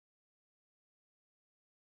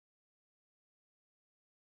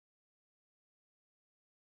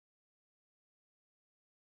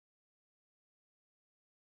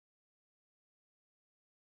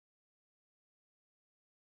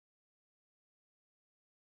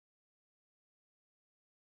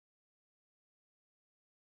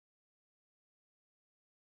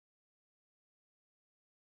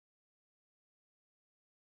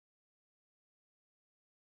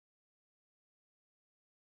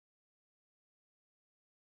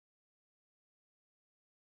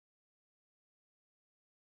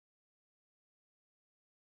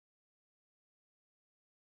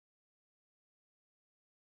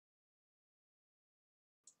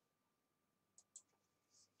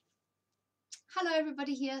Hello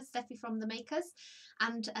everybody, here Steffi from The Makers,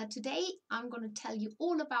 and today I'm going to tell you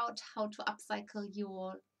all about how to upcycle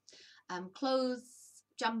your clothes,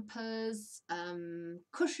 jumpers,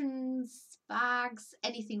 cushions, bags,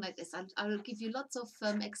 anything like this. I'll give you lots of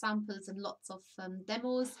examples and lots of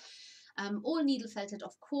demos, all needle felted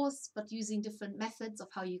of course, but using different methods of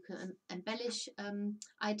how you can embellish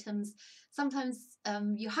items. Sometimes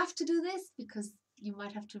you have to do this because you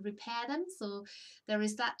might have to repair them, so there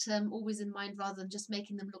is that always in mind. Rather than just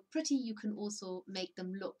making them look pretty, you can also make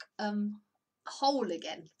them look whole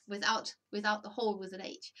again, without the whole with an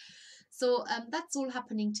H. So that's all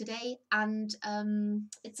happening today, and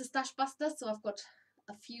it's a stash buster, so I've got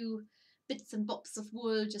a few bits and bobs of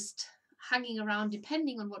wool just hanging around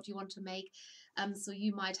depending on what you want to make. So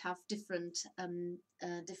you might have different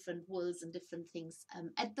wools and different things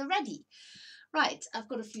at the ready. Right, I've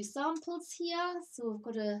got a few samples here. So I've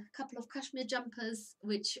got a couple of cashmere jumpers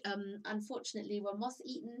which unfortunately were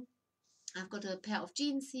moth-eaten. I've got a pair of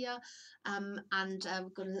jeans here, and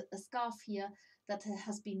I've got a scarf here that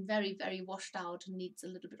has been very, very washed out and needs a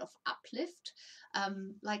little bit of uplift,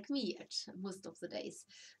 like me at most of the days.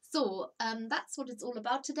 So that's what it's all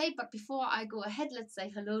about today. But before I go ahead, let's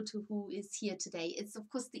say hello to who is here today. It's of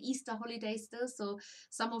course the Easter holiday still, so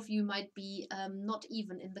some of you might be not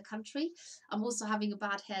even in the country. I'm also having a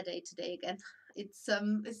bad hair day today again. It's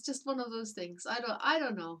just one of those things. I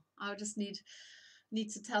don't know. I just need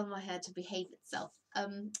to tell my hair to behave itself.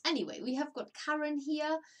 Anyway, we have got Karen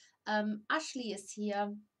here, Ashley is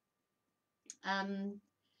here,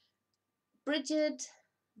 Bridget,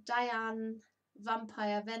 Diane,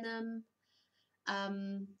 Vampire Venom,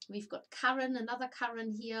 we've got Karen, another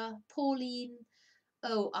Karen here, Pauline.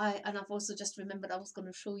 Oh, and I've also just remembered I was going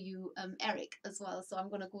to show you Eric as well, so I'm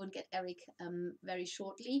going to go and get Eric very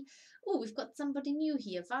shortly. Oh, we've got somebody new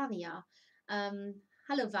here, Vania.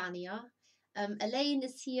 Hello, Vania. Elaine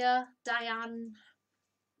is here, Diane,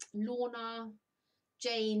 Lorna,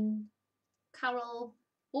 Jane, Carol,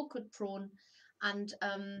 Orchid Prawn, and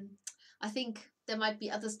I think there might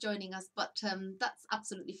be others joining us, but that's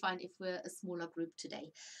absolutely fine if we're a smaller group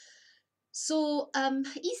today. So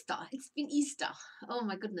Easter, it's been Easter. Oh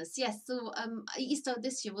my goodness, yes. So Easter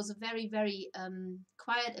this year was a very, very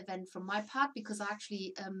quiet event from my part, because I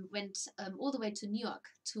actually went all the way to New York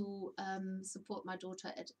to support my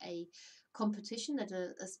daughter at a competition, at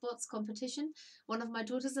a sports competition. One of my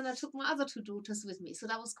daughters, and I took my other two daughters with me, so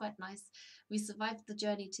that was quite nice. We survived the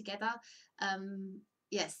journey together.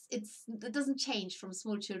 Yes, it doesn't change from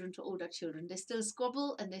small children to older children. They still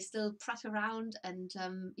squabble and they still prat around, and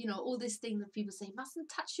you know, all this thing that people say, mustn't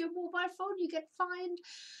touch your mobile phone, you get fined.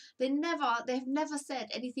 They've never said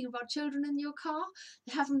anything about children in your car.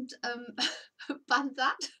 They haven't banned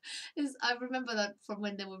that. I remember that from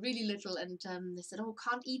when they were really little, and they said, oh,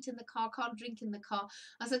 can't eat in the car, can't drink in the car.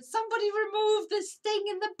 I said, somebody remove this thing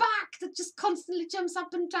in the back that just constantly jumps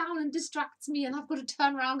up and down and distracts me, and I've got to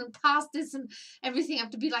turn around and pass this and everything. I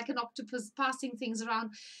have to be like an octopus passing things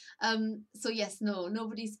around. So yes, no,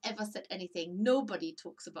 nobody's ever said anything. Nobody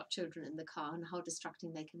talks about children in the car and how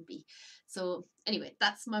distracting they can be. So anyway,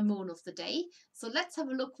 that's my moan of the day. So let's have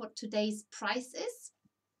a look what today's price is.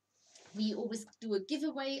 We always do a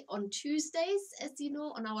giveaway on Tuesdays, as you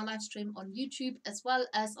know, on our live stream on YouTube, as well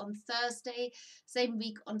as on Thursday, same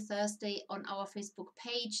week on Thursday, on our Facebook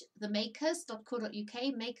page,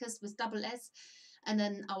 themakers.co.uk, makers with double S. And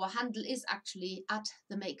then our handle is actually at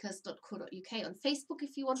themakers.co.uk on Facebook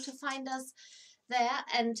if you want to find us there.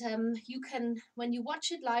 And you can, when you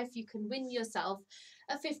watch it live, you can win yourself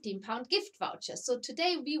a £15 gift voucher. So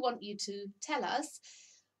today we want you to tell us,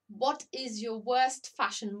 what is your worst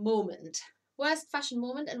fashion moment? Worst fashion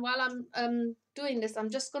moment. And while I'm doing this,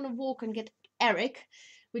 I'm just going to walk and get Eric,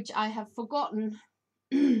 which I have forgotten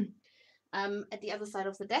at the other side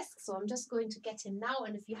of the desk. So I'm just going to get him now.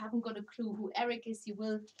 And if you haven't got a clue who Eric is, you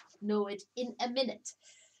will know it in a minute.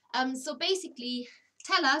 So basically,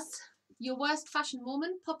 tell us your worst fashion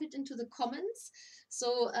moment. Pop it into the comments.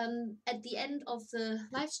 So at the end of the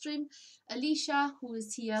live stream, Alicia, who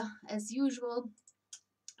is here as usual,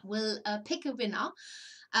 will pick a winner,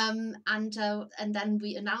 and then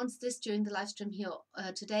we announce this during the live stream here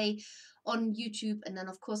today on YouTube, and then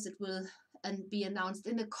of course it will be announced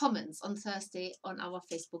in the comments on Thursday on our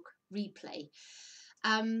Facebook replay.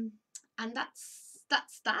 And that's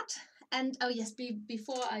that. And oh yes,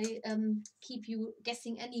 before I keep you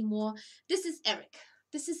guessing anymore, this is Eric.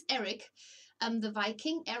 This is Eric, the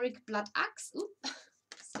Viking, Eric Blood Axe. Oop,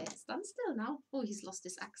 stand still now. Oh, he's lost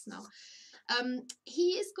his axe now.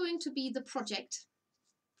 He is going to be the project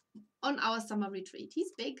on our summer retreat.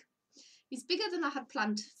 He's big. He's bigger than I had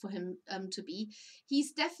planned for him to be.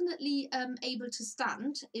 He's definitely able to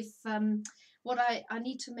stand if what I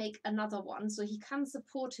need to make another one so he can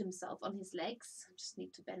support himself on his legs. I just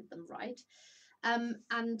need to bend them right.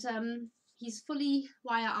 He's fully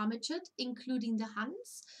wire armatured, including the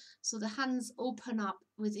hands. So the hands open up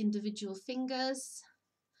with individual fingers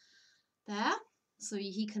there, so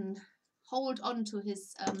he can hold on to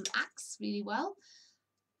his axe really well,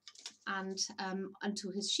 and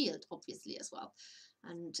to his shield obviously as well,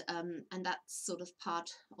 and that's sort of part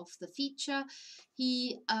of the feature.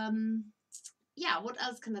 He yeah, what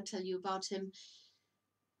else can I tell you about him?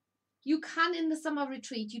 You can, in the summer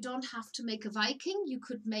retreat, you don't have to make a Viking. You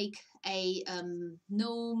could make a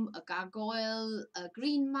gnome, a gargoyle, a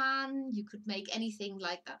green man. You could make anything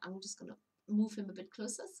like that. I'm just going to move him a bit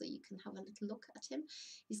closer so you can have a little look at him.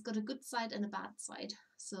 He's got a good side and a bad side.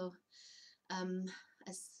 So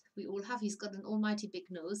as we all have, he's got an almighty big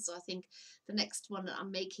nose. So I think the next one that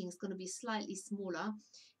I'm making is going to be slightly smaller.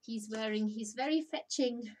 He's wearing his very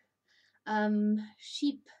fetching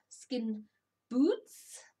sheep skin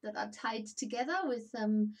boots that are tied together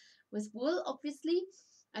with wool, obviously,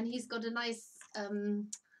 and he's got a nice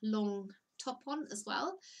long top on as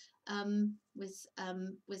well,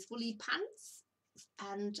 with woolly pants.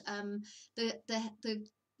 And the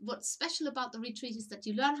what's special about the retreat is that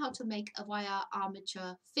you learn how to make a wire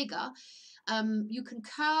armature figure. You can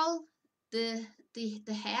curl the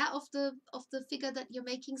hair of the figure that you're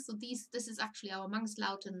making. So this is actually our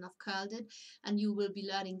Mangslauten, and I've curled it, and you will be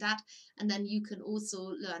learning that. And then you can also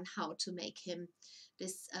learn how to make him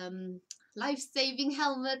this life-saving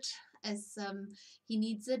helmet as he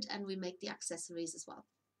needs it, and we make the accessories as well.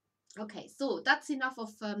 Okay, so that's enough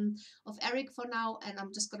of Eric for now, and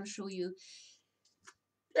I'm just going to show you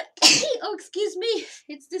oh, excuse me,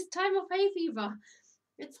 it's this time of hay fever,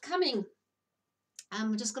 it's coming.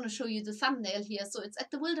 I'm just going to show you the thumbnail here. So it's at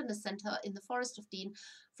the Wilderness Centre in the Forest of Dean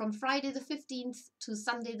from Friday the 15th to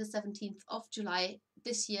Sunday the 17th of July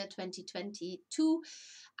this year, 2022.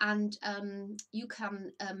 And you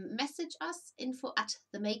can message us,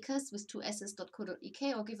 info@themakers with 2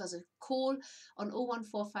 s's.co.uk, or give us a call on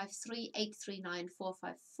 01453 839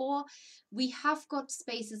 454. We have got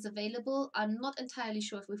spaces available. I'm not entirely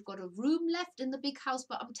sure if we've got a room left in the big house,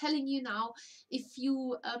 but I'm telling you now, if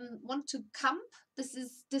you want to camp, this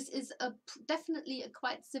is definitely a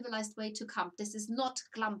quite civilized way to camp. This is not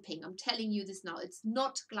glamping. I'm telling you this now. It's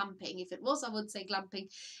not glamping. If it was, I would say glamping.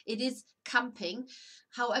 It is camping.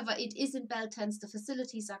 However, it is in bell tents. The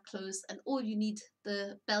facilities are closed, and all you need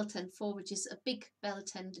the bell tent for, which is a big bell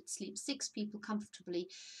tent that sleeps 6 people comfortably,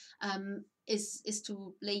 is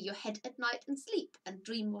to lay your head at night and sleep and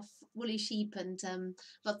dream of woolly sheep and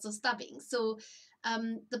lots of stubbing. So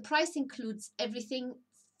the price includes everything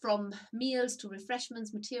from meals to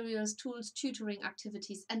refreshments, materials, tools, tutoring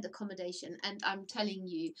activities, and accommodation. And I'm telling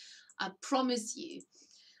you, I promise you,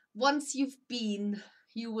 once you've been,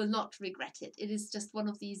 you will not regret it. It is just one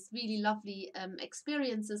of these really lovely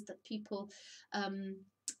experiences that people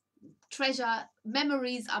treasure.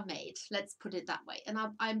 Memories are made, let's put it that way. And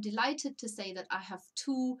I'm delighted to say that I have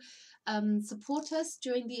 2 supporters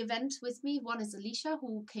during the event with me. One is Alicia,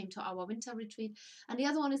 who came to our winter retreat, and the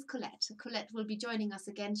other one is Colette. Colette will be joining us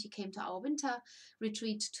again. She came to our winter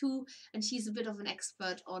retreat too, and she's a bit of an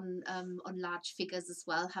expert on large figures as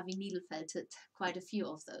well, having needle felted quite a few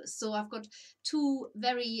of those. So I've got 2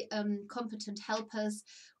 very competent helpers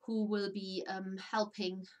who will be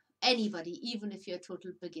helping anybody, even if you're a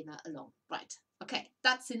total beginner, along. Right, okay,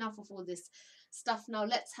 that's enough of all this stuff. Now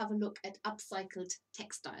let's have a look at upcycled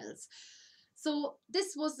textiles. So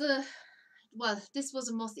this was a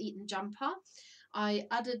moth-eaten jumper. I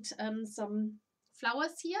added some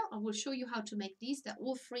flowers here. I will show you how to make these. They're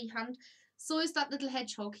all freehand. So is that little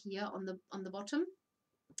hedgehog here on the bottom.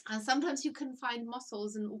 And sometimes you can find moth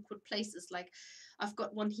holes in awkward places, like I've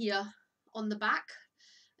got one here on the back.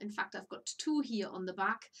 In fact, I've got 2 here on the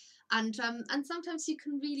back, and sometimes you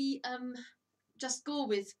can really just go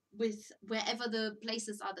with wherever the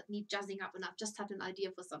places are that need jazzing up. And I've just had an idea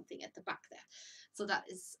for something at the back there, so that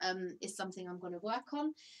is something I'm going to work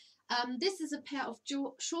on. This is a pair of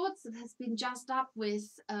shorts that has been jazzed up with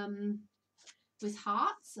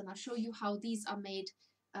hearts, and I'll show you how these are made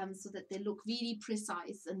so that they look really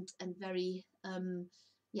precise and very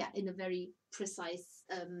yeah, in a very precise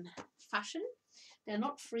fashion. They're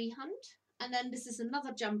not freehand. And then this is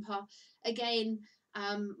another jumper, again,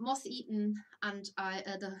 moth-eaten, and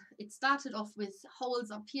it started off with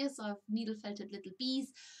holes up here, so I've needle felted little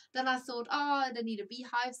bees. Then I thought, oh, they need a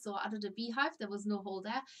beehive, so I added a beehive. There was no hole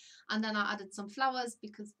there. And then I added some flowers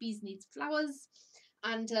because bees need flowers.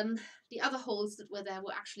 And the other holes that were there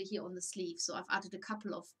were actually here on the sleeve. So I've added a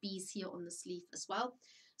couple of bees here on the sleeve as well.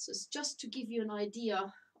 So it's just to give you an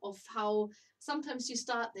idea of how sometimes you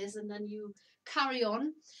start this and then you carry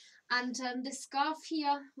on. And this scarf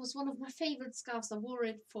here was one of my favorite scarves. I wore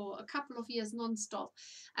it for a couple of years non-stop,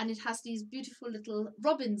 and it has these beautiful little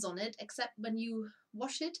robins on it, except when you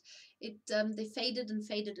wash it, they faded and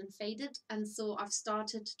faded and faded. And so I've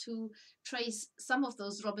started to trace some of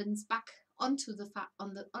those robins back onto the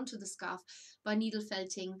onto the scarf by needle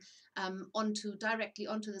felting directly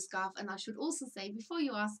onto the scarf. And I should also say, before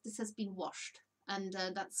you ask, this has been washed, and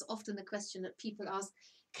that's often a question that people ask: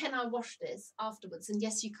 can I wash this afterwards? And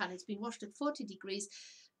yes, you can. It's been washed at 40 degrees,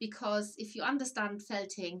 because if you understand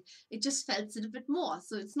felting, it just felts it a bit more,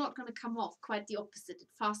 so it's not going to come off. Quite the opposite, it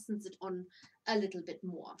fastens it on a little bit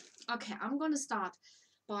more. Okay, I'm going to start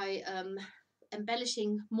by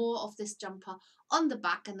embellishing more of this jumper on the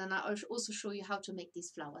back, and then I'll also show you how to make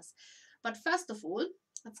these flowers. But first of all,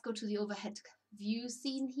 let's go to the overhead view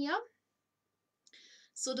scene here.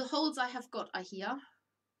 So the holes I have got are here,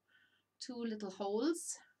 2 little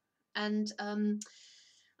holes, and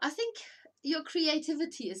I think your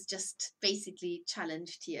creativity is just basically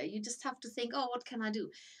challenged here. You just have to think, oh, what can I do?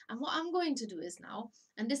 And what I'm going to do is now,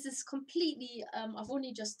 and this is completely, I've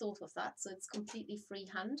only just thought of that, so it's completely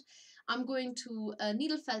freehand. I'm going to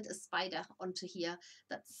needle felt a spider onto here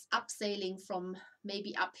that's upsailing from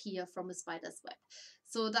maybe up here from a spider's web.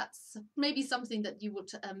 So that's maybe something that you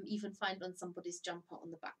would even find on somebody's jumper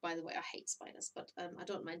on the back. By the way, I hate spiders, but I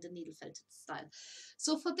don't mind the needle felted style.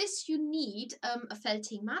 So for this, you need a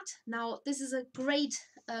felting mat. Now, this is a great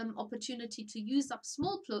opportunity to use up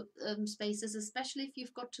small spaces, especially if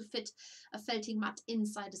you've got to fit a felting mat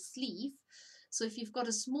inside a sleeve. So if you've got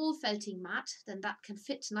a small felting mat, then that can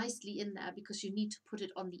fit nicely in there, because you need to put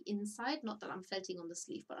it on the inside. Not that I'm felting on the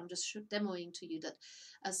sleeve, but I'm just demoing to you that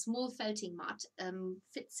a small felting mat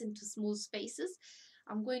fits into small spaces.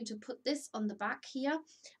 I'm going to put this on the back here,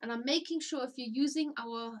 and I'm making sure, if you're using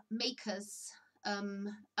our Maker's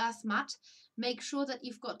earth mat, make sure that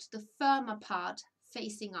you've got the firmer part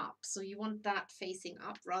facing up. So you want that facing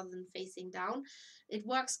up rather than facing down. It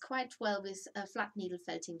works quite well with flat needle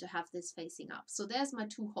felting to have this facing up. So there's my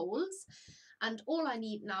 2 holes, and all I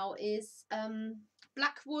need now is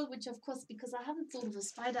black wool, which of course, because I haven't thought of a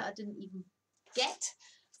spider, I didn't even get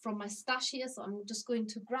from my stash here. So I'm just going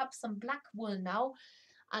to grab some black wool now,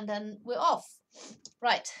 and then we're off.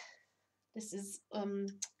 Right, this is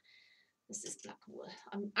black wool.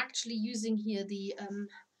 I'm actually using here the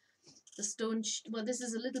stone, well, this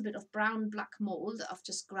is a little bit of brown black mold that I've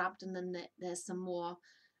just grabbed, and then there's some more,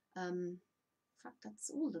 in fact,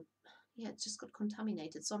 that's all the, yeah, it's just got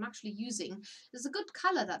contaminated. So I'm actually using, there's a good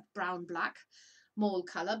color, that brown black mold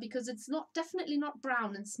color, because it's not, definitely not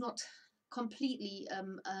brown, it's not completely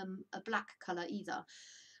a black color either.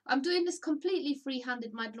 I'm doing this completely freehand.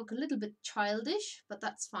 It might look a little bit childish, but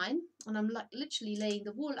that's fine. And I'm like literally laying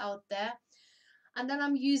the wool out there, and then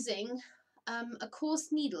I'm using a coarse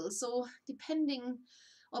needle. So depending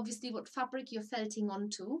obviously what fabric you're felting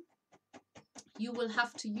onto, you will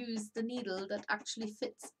have to use the needle that actually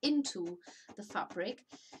fits into the fabric.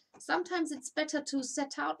 Sometimes it's better to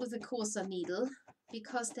set out with a coarser needle,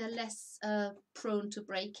 because they're less prone to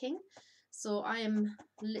breaking. So I am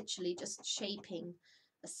literally just shaping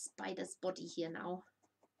a spider's body here now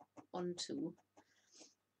onto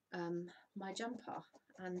my jumper,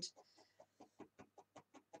 and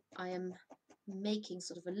I am making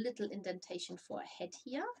sort of a little indentation for a head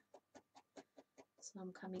here. So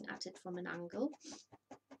I'm coming at it from an angle.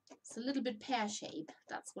 It's a little bit pear shape.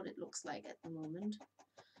 That's what it looks like at the moment.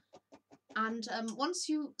 And once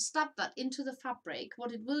you stab that into the fabric,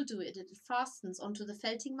 what it will do, it fastens onto the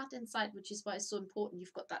felting mat inside, which is why it's so important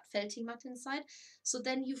you've got that felting mat inside. So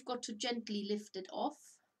then you've got to gently lift it off.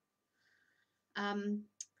 I've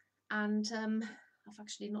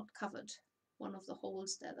actually not covered one of the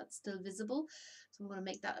holes there that's still visible. So I'm going to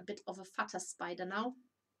make that a bit of a fatter spider now.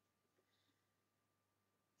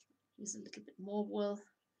 Use a little bit more wool,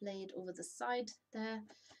 lay it over the side there.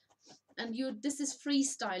 And this is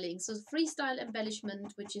freestyling. So freestyle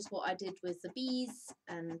embellishment, which is what I did with the bees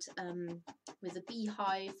and with the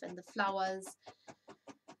beehive and the flowers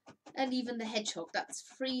and even the hedgehog. That's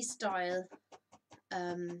freestyle,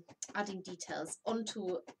 adding details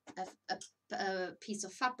onto a piece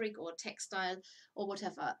of fabric or textile or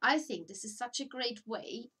whatever. I think this is such a great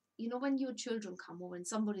way, you know, when your children come, or when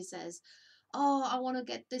somebody says, oh, I want to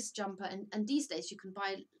get this jumper, and these days you can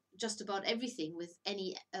buy just about everything with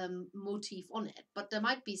any motif on it, but there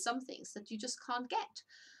might be some things that you just can't get.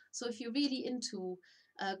 So if you're really into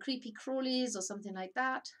creepy crawlies or something like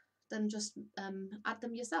that, then just add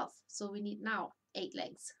them yourself. So we need now 8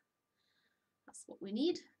 legs. That's what we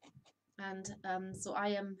need. And so I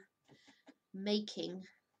am making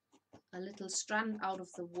a little strand out of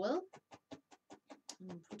the wool.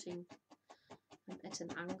 I'm putting them at an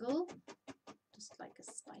angle, just like a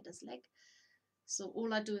spider's leg. So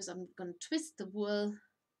all I do is I'm going to twist the wool,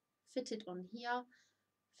 fit it on here,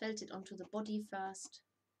 felt it onto the body first,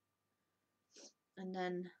 and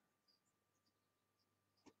then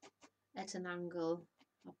at an angle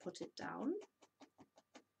I'll put it down.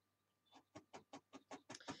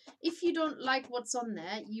 If you don't like what's on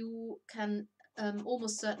there, you can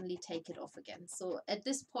almost certainly take it off again. So at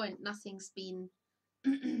this point nothing's been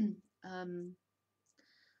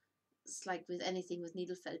it's like with anything with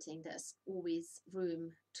needle felting, there's always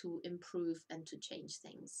room to improve and to change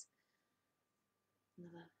things.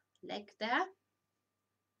 Another leg there,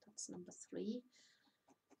 that's number 3.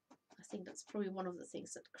 I think that's probably one of the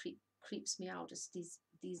things that creeps me out, is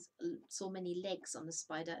these so many legs on the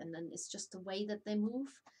spider, and then it's just the way that they move.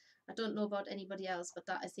 I don't know about anybody else, but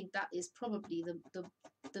I think that is probably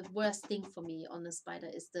the worst thing for me on the spider,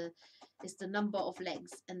 is the number of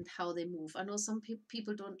legs and how they move. I know some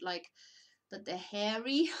people don't like that they're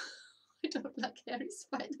hairy. I don't like hairy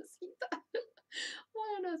spiders either.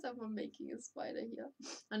 Why on earth am I making a spider here?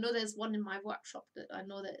 I know there's one in my workshop that I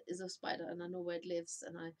know that is a spider, and I know where it lives,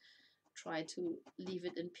 and I try to leave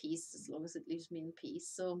it in peace as long as it leaves me in peace.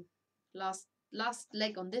 So last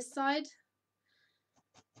leg on this side,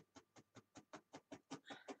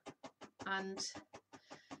 and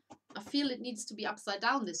I feel it needs to be upside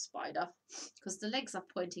down, this spider, because the legs are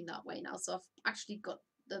pointing that way now. So I've actually got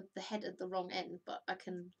the head at the wrong end, but I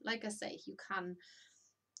can, like I say, you can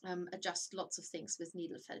adjust lots of things with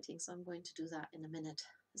needle felting. So I'm going to do that in a minute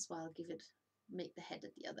as well. Make the head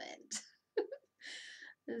at the other end.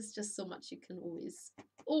 There's just so much you can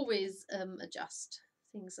always adjust.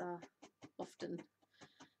 Things are often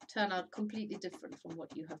turn out completely different from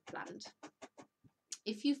what you have planned.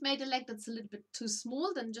 If you've made a leg that's a little bit too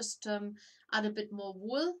small, then just add a bit more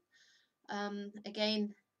wool.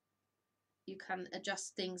 Again, you can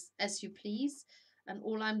adjust things as you please, and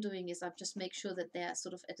all I'm doing is I've just make sure that they're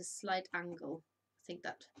sort of at a slight angle. I think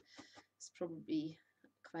that is probably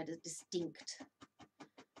quite a distinct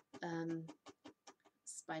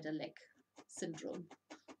spider leg syndrome.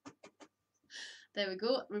 There we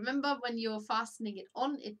go. Remember, when you're fastening it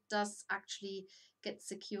on, it does actually get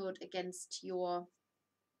secured against your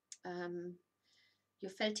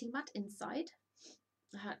felting mat inside.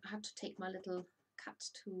 I had to take my little cat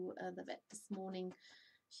to the vet this morning.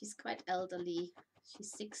 She's quite elderly.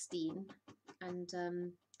 She's 16, and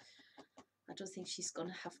I don't think she's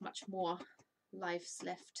gonna have much more lives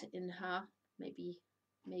left in her. Maybe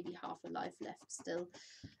half a life left still,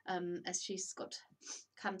 as she's got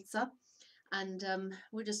cancer. And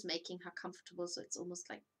we're just making her comfortable, so it's almost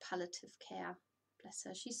like palliative care. Bless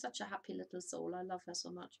her. She's such a happy little soul. I love her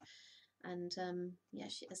so much. And yeah,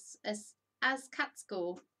 she as cats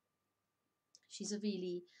go, she's a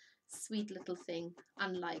really sweet little thing,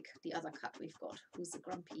 unlike the other cat we've got, who's a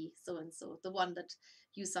grumpy so-and-so, the one that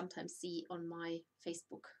you sometimes see on my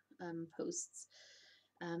Facebook posts,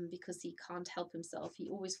 because he can't help himself. He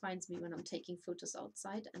always finds me when I'm taking photos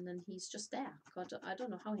outside, and then he's just there. God, I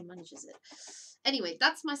don't know how he manages it. Anyway,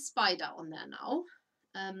 that's my spider on there now.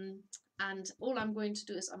 And all I'm going to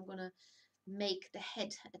do is I'm going to make the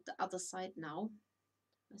head at the other side now.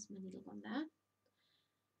 There's my needle one there.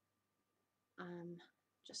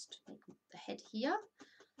 Just make the head here.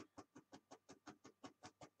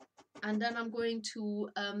 And then I'm going to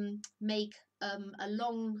make a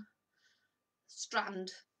long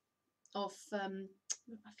strand of,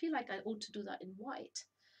 I feel like I ought to do that in white.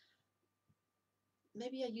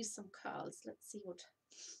 Maybe I use some curls. Let's see what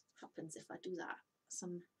happens if I do that.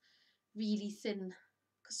 Some really thin,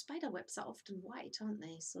 because spider webs are often white, aren't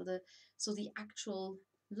they? So the actual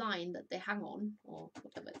line that they hang on, or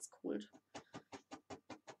whatever it's called,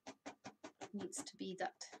 needs to be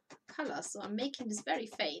that color. So I'm making this very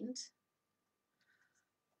faint.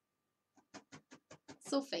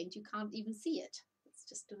 So faint you can't even see it. Let's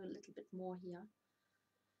just do a little bit more here.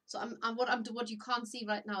 So what you can't see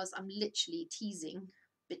right now is I'm literally teasing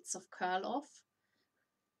bits of curl off,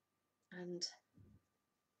 and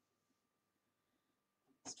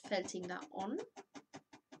just felting that on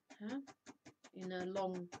in a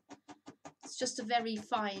long. It's just a very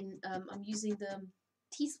fine. I'm using the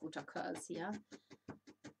teaswater curls here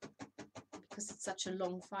because it's such a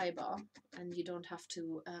long fiber, and you don't have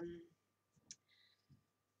to.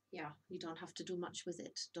 Yeah, you don't have to do much with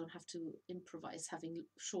it. Don't have to improvise having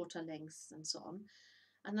shorter lengths and so on.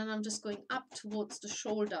 And then I'm just going up towards the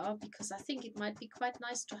shoulder because I think it might be quite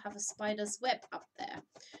nice to have a spider's web up there.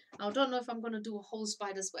 Now, I don't know if I'm going to do a whole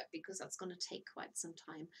spider's web because that's going to take quite some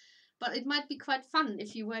time. But it might be quite fun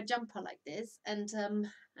if you wear a jumper like this and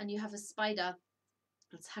you have a spider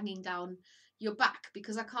that's hanging down your back,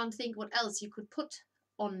 because I can't think what else you could put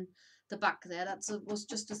on the back there. That was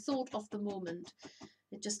just a thought of the moment.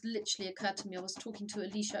 It just literally occurred to me. I was talking to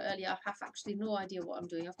Alicia earlier. I have actually no idea what I'm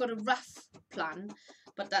doing. I've got a rough plan,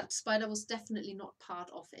 but that spider was definitely not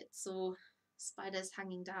part of it. So spider is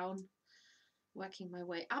hanging down, working my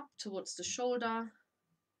way up towards the shoulder,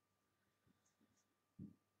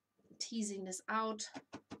 teasing this out,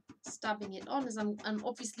 stabbing it on as I'm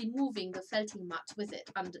obviously moving the felting mat with it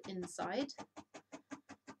inside,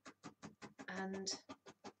 and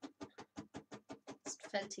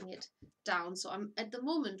felting it down. So I'm at the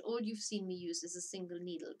moment, all you've seen me use is a single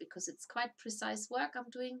needle because it's quite precise work I'm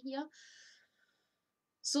doing here.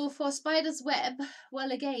 So for spider's web,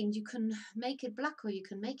 well, again, you can make it black or you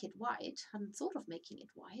can make it white. I hadn't thought of making it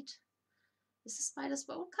white. Is a spider's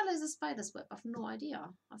web? What color is a spider's web? I've no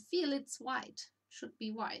idea. I feel it's white. Should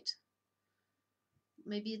be white.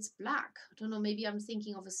 Maybe it's black. I don't know. Maybe I'm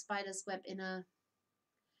thinking of a spider's web when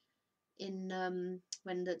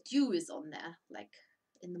the dew is on there, like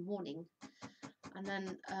in the morning. And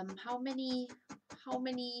then how many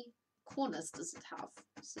corners does it have?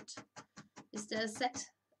 Is there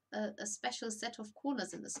a special set of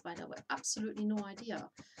corners in the spider web? Absolutely no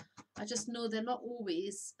idea. I just know they're not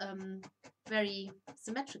always very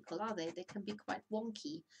symmetrical, are they? They can be quite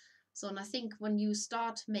wonky. So, and I think when you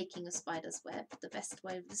start making a spider's web, the best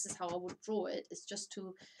way, this is how I would draw it, is just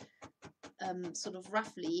to sort of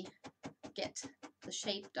roughly get the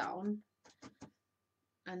shape down,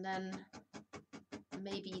 and then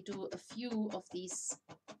maybe do a few of these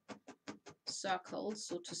circles,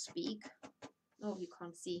 so to speak. Oh, you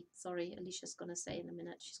can't see. Sorry, Alicia's going to say in a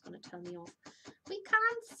minute. She's going to tell me off. We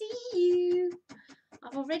can't see you.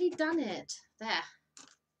 I've already done it. There.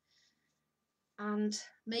 And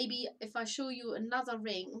maybe if I show you another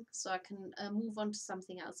ring, so I can move on to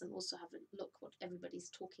something else and also have a look what everybody's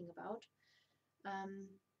talking about.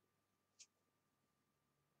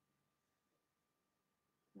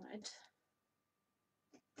 Right.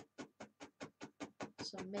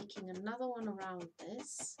 So I'm making another one around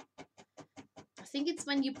this. I think it's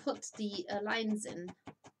when you put the lines in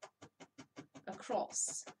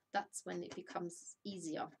across, that's when it becomes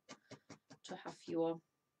easier to have to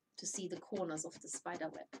see the corners of the spider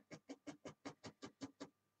web.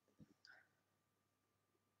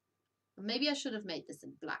 Maybe I should have made this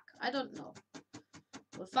in black. I don't know.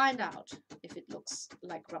 We'll find out if it looks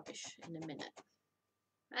like rubbish in a minute.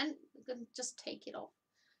 And we're going to just take it off.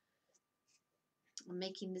 I'm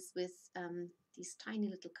making this with these tiny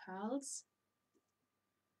little curls.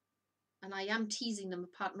 And I am teasing them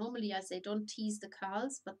apart. Normally I say don't tease the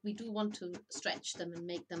curls, but we do want to stretch them and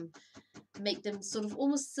make them sort of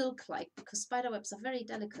almost silk-like, because spider webs are very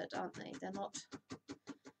delicate, aren't they? They're not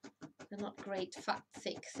great fat,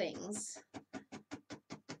 thick things. I'm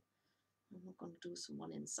going to do some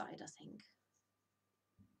one inside, I think.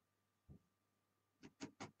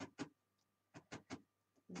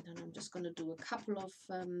 And then I'm just going to do a couple of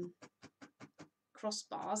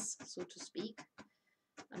crossbars, so to speak,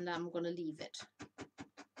 and I'm going to leave it.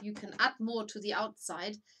 You can add more to the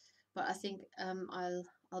outside, but I think I'll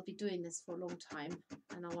be doing this for a long time,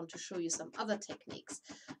 and I want to show you some other techniques.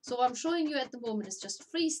 So what I'm showing you at the moment is just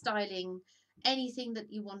freestyling anything that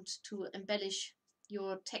you want to embellish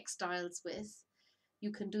your textiles with.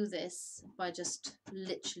 You can do this by just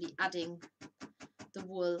literally adding the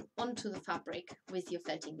wool onto the fabric with your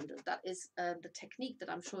felting needle. That is the technique that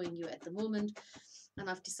I'm showing you at the moment, and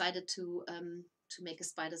I've decided to make a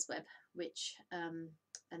spider's web, which and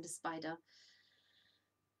a spider,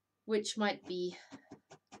 which might be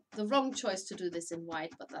the wrong choice to do this in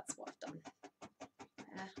white, but that's what I've done.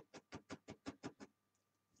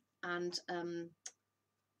 And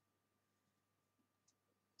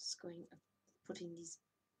just putting these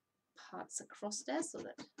parts across there so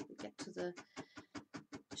that we get to the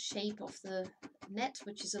shape of the net,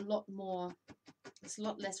 which is it's a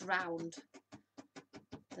lot less round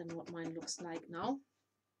than what mine looks like now.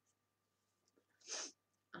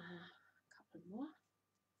 A couple more.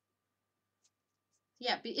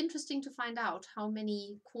 Yeah, it'd be interesting to find out how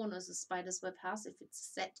many corners a spider's web has, if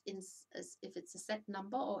it's a set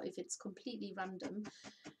number or if it's completely random,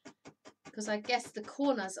 because I guess the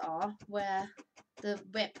corners are where the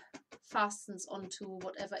web fastens onto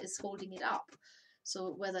whatever is holding it up.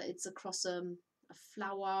 So whether it's across a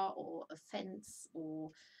flower or a fence or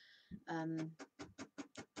a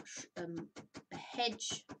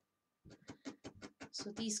hedge.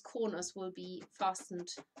 So these corners will be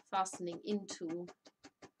fastening into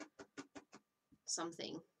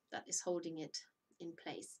something that is holding it in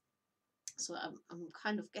place. So I'm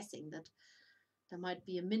kind of guessing that there might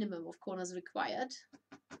be a minimum of corners required.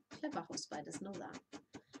 Clever how spiders know that.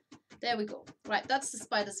 There we go. Right, that's the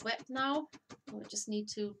spider's web now. We just need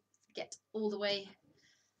to get all the way,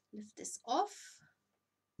 lift this off.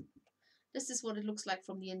 This is what it looks like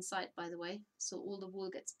from the inside, by the way. So all the wool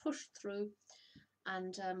gets pushed through,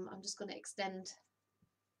 and I'm just going to extend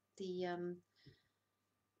the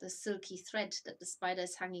silky thread that the spider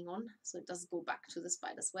is hanging on, so it does go back to the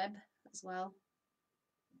spider's web as well.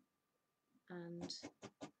 And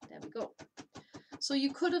there we go. So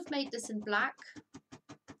you could have made this in black,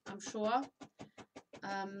 I'm sure,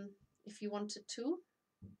 if you wanted to.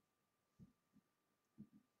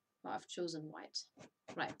 But I've chosen white.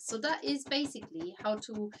 Right, so that is basically how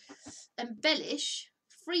to embellish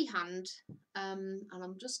freehand. And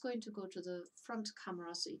I'm just going to go to the front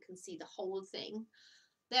camera so you can see the whole thing.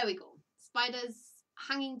 There we go. Spiders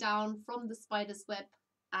hanging down from the spider's web,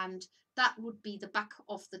 and that would be the back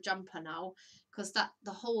of the jumper now, because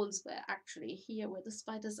the holes were actually here where the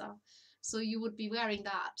spiders are. So you would be wearing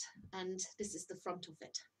that, and this is the front of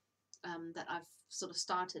it that I've sort of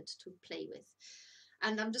started to play with.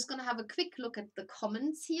 And I'm just going to have a quick look at the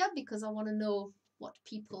comments here, because I want to know what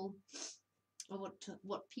people, or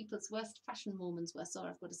what people's worst fashion moments were. Sorry,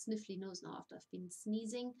 I've got a sniffly nose now after I've been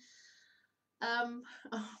sneezing. Oh,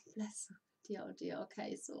 bless. Dear, oh dear.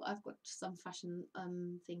 Okay, so I've got some fashion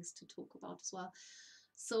things to talk about as well.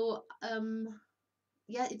 So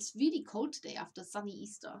yeah, it's really cold today after sunny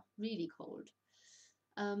Easter. Really cold.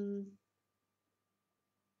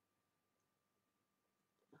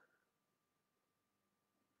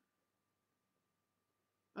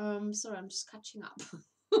 Sorry, I'm just catching up.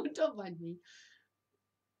 Don't mind me.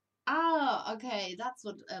 Ah, okay, that's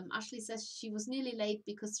what Ashley says. She was nearly late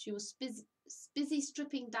because she was busy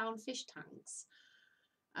stripping down fish tanks.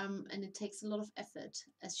 And it takes a lot of effort,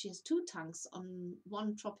 as she has 2 tanks, on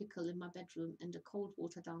one tropical in my bedroom and the cold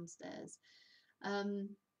water downstairs.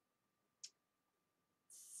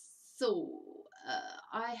 So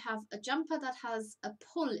I have a jumper that has a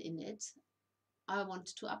pull in it. I want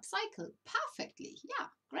to upcycle. Perfectly. Yeah,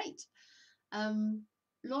 great.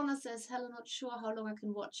 Lorna says, Helen, not sure how long I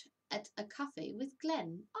can watch at a cafe with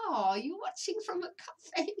Glenn. Oh, you're watching from a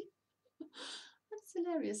cafe. That's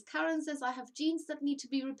hilarious. Karen says, I have jeans that need to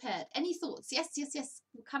be repaired. Any thoughts? Yes, yes, yes.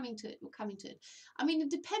 We're coming to it. We're coming to it. I mean,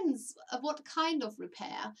 it depends of what kind of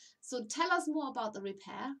repair. So tell us more about the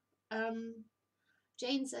repair.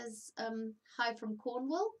 Jane says, hi from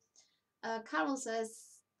Cornwall. Carol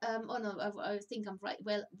says, oh no, I think I'm right.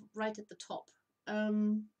 Well, right at the top.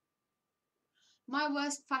 My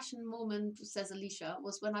worst fashion moment, says Alicia,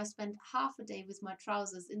 was when I spent half a day with my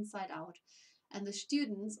trousers inside out, and the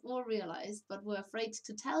students all realized but were afraid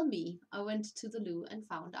to tell me. I went to the loo and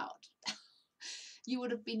found out. You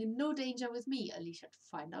would have been in no danger with me, Alicia, to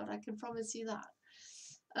find out. I can promise you that.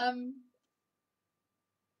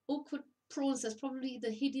 Awkward Prawn says, probably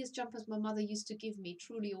the hideous jumpers my mother used to give me.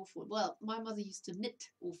 Truly awful. Well, my mother used to knit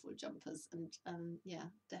awful jumpers, and yeah,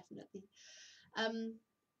 definitely.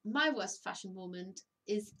 My worst fashion moment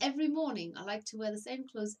is every morning. I like to wear the same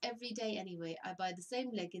clothes every day anyway. I buy the same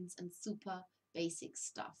leggings and super basic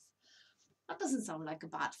stuff. That doesn't sound like a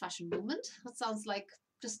bad fashion moment. That sounds like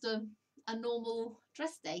just a normal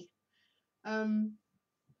dress day.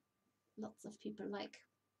 Lots of people like.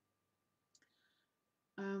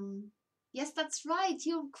 Yes, that's right.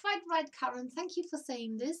 You're quite right, Karen. Thank you for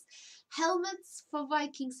saying this. Helmets for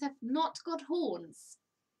Vikings have not got horns.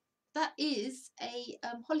 That is a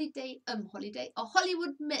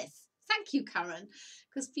Hollywood myth. Thank you, Karen,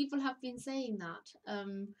 because people have been saying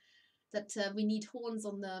that we need horns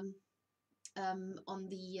on the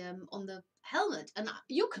helmet, and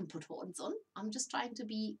you can put horns on. I'm just trying to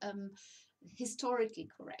be historically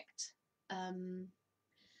correct.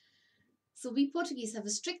 So we Portuguese have a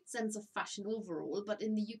strict sense of fashion overall, but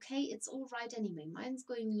in the UK it's all right anyway. Mine's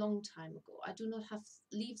going long time ago. I do not have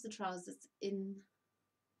leave the trousers in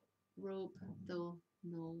robe though.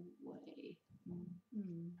 No way.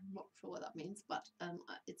 Not sure what that means, but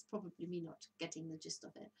it's probably me not getting the gist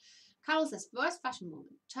of it. Carol says, worst fashion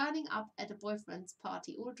moment, turning up at a boyfriend's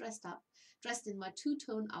party all dressed in my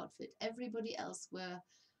 2-tone outfit. Everybody else were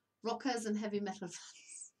rockers and heavy metal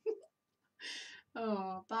fans.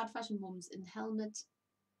 Oh, bad fashion moments in helmet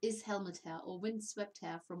hair or windswept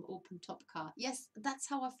hair from open top car. Yes, that's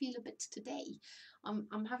how I feel a bit today.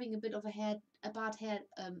 I'm having a bit of a bad hair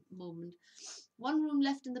moment. One room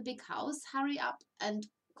left in the big house. Hurry up and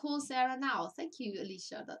call Sarah now. Thank you,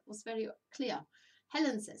 Alicia. That was very clear.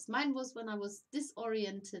 Helen says, mine was when I was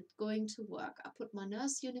disoriented going to work. I put my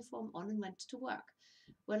nurse uniform on and went to work.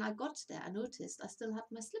 When I got there, I noticed I still had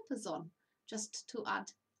my slippers on. Just to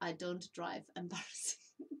add, I don't drive. Embarrassing.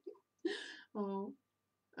 Oh,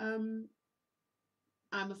 I'm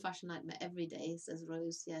a fashion nightmare every day, says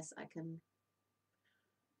Rose. Yes, I can.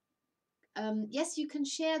 Yes, you can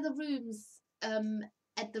share the rooms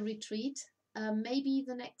at the retreat. Maybe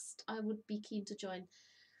the next I would be keen to join.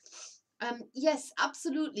 Yes,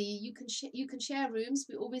 absolutely. You can share rooms.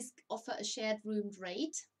 We always offer a shared room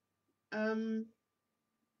rate.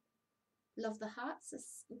 Love the hearts,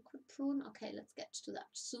 says Prawn. Okay, let's get to that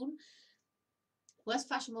soon. Worst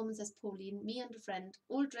fashion moment, says Pauline. Me and a friend,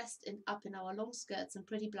 all dressed up in our long skirts and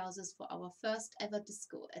pretty blouses for our first ever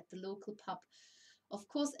disco at the local pub. Of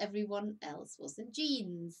course, everyone else was in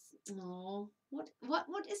jeans. Oh, what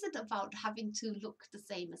is it about having to look the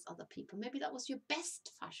same as other people? Maybe that was your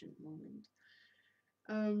best fashion moment.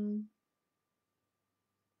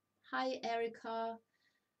 Hi, Erica.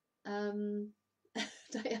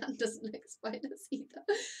 Diane doesn't like spiders either.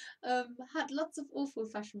 Had lots of awful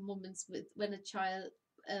fashion moments with when a child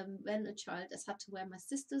has had to wear my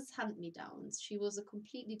sister's hand-me-downs. She was a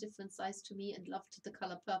completely different size to me and loved the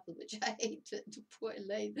color purple, which I hated. Poor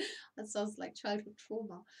Elaine. That sounds like childhood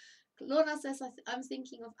trauma. Lorna says, I'm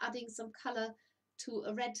thinking of adding some color to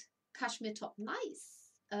a red cashmere top.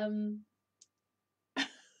 Nice.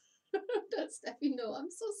 Don't Steffi know. I'm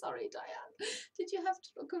so sorry, Diane. Did you have to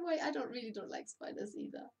look away? I really don't like spiders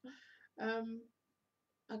either.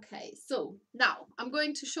 Okay, so now I'm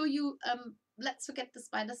going to show you, let's forget the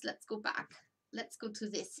spiders, let's go back. Let's go to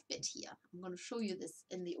this bit here. I'm going to show you this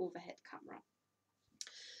in the overhead camera.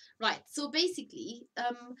 Right, so basically,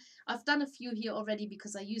 I've done a few here already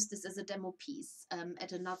because I used this as a demo piece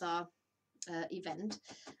at another event.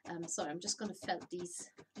 Sorry, I'm just going to felt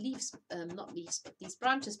these leaves, not leaves, but these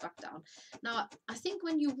branches back down. Now, I think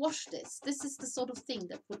when you wash this is the sort of thing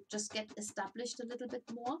that would just get established a little bit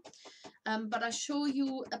more. But I show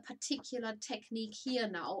you a particular technique here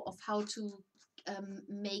now of how to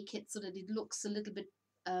make it so that it looks a little bit,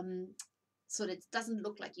 so that it doesn't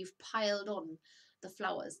look like you've piled on the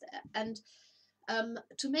flowers there. And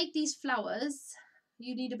to make these flowers,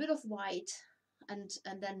 you need a bit of white and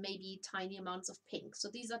then maybe tiny amounts of pink. So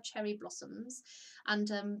these are cherry blossoms, and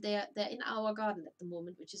they're in our garden at the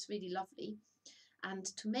moment, which is really lovely. And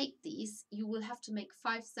to make these, you will have to make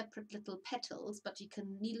 5 separate little petals, but you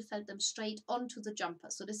can needle felt them straight onto the jumper.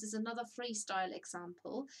 So this is another freestyle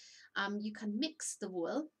example. You can mix the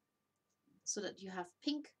wool so that you have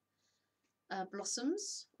pink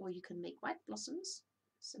blossoms, or you can make white blossoms.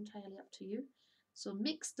 It's entirely up to you. So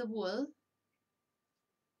mix the wool,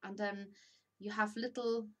 and then you have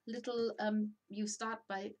little, you start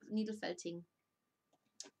by needle felting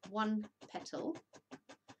 1 petal.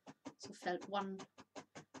 So felt 1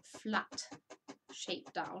 flat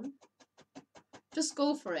shape down. Just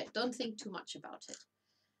go for it. Don't think too much about it.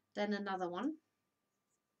 Then another one.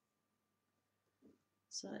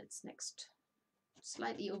 So it's next,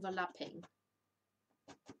 slightly overlapping.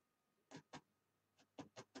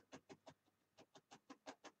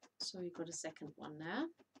 So we've got a second one there.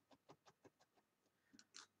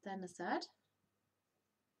 Then a third.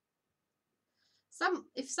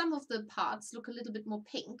 If some of the parts look a little bit more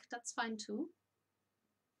pink, that's fine too.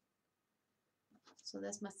 So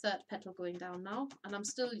there's my 3rd petal going down now, and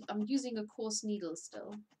I'm using a coarse needle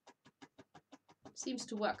still. Seems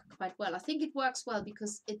to work quite well. I think it works well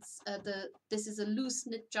because it's this is a loose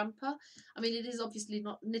knit jumper. I mean, it is obviously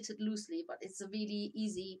not knitted loosely, but it's a really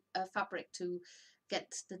easy fabric to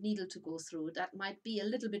get the needle to go through. That might be a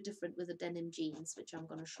little bit different with the denim jeans, which I'm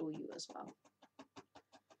going to show you as well.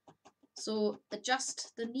 So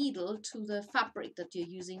adjust the needle to the fabric that you're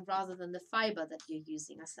using rather than the fiber that you're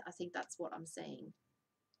using. I think that's what I'm saying.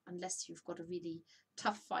 Unless you've got a really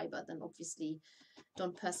tough fiber, then obviously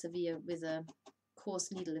don't persevere with a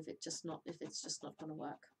coarse needle if it's just not going to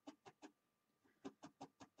work.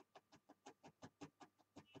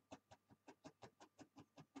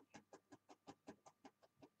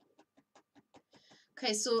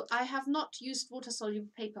 Okay, so I have not used water-soluble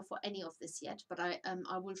paper for any of this yet, but I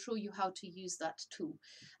will show you how to use that too.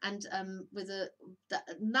 And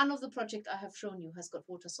none of the project I have shown you has got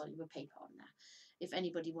water-soluble paper on there, if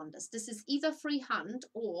anybody wonders. This is either freehand,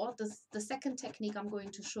 or the second technique I'm going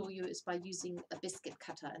to show you is by using a biscuit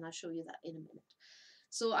cutter, and I'll show you that in a minute.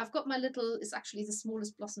 So I've got my little, it's actually the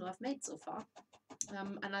smallest blossom I've made so far,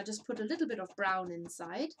 and I just put a little bit of brown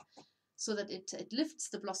inside, so that it lifts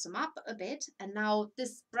the blossom up a bit. And now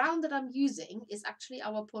this brown that I'm using is actually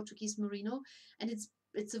our Portuguese merino, and it's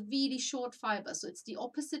it's a really short fiber, so it's the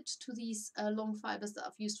opposite to these long fibers that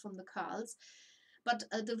I've used from the curls. But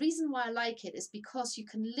the reason why I like it is because you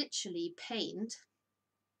can literally paint.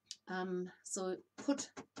 So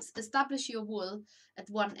establish your wool at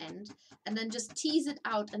one end and then just tease it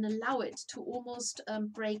out and allow it to almost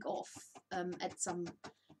break off at some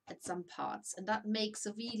parts, and that makes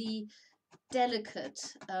a really delicate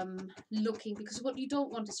looking, because what you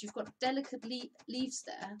don't want is, you've got delicate leaves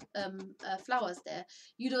there, flowers there,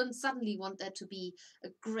 you don't suddenly want there to be a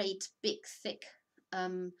great big thick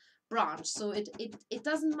branch. So it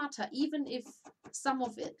doesn't matter, even if some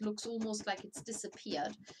of it looks almost like it's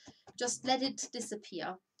disappeared, just let it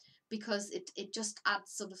disappear, because it just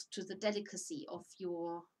adds sort of to the delicacy of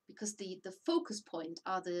your, because the focus point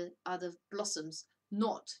are the blossoms,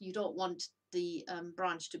 not, you don't want the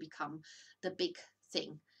branch to become the big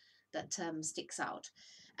thing that sticks out.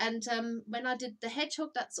 And when I did the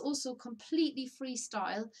hedgehog, that's also completely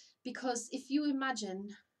freestyle, because if you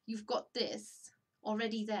imagine you've got this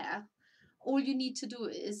already there, all you need to do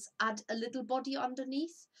is add a little body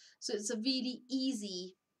underneath. So it's a really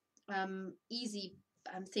easy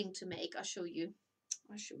thing to make. I'll show you.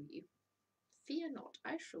 Fear not,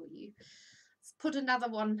 I show you. Let's put another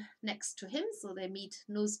one next to him so they meet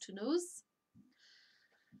nose to nose.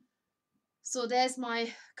 So there's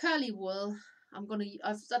my curly wool.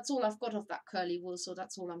 That's all I've got of that curly wool, so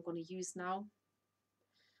that's all I'm going to use now.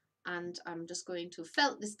 And I'm just going to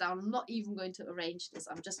felt this down. I'm not even going to arrange this.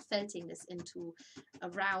 I'm just felting this into a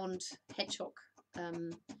round hedgehog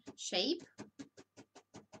shape.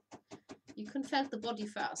 You can felt the body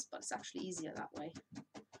first, but it's actually easier that way.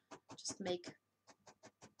 Just make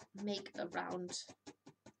a round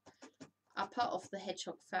upper of the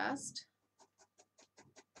hedgehog first.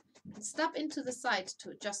 Stab into the side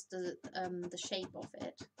to adjust the shape of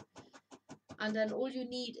it. And then all you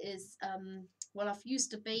need is, well, I've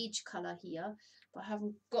used a beige color here, but I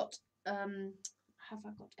haven't got, have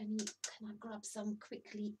I got any? Can I grab some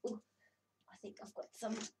quickly? Oh, I think I've got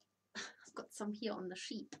some here on the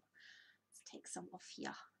sheep. Let's take some off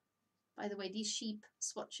here. By the way, these sheep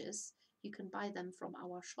swatches, you can buy them from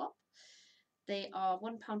our shop. They are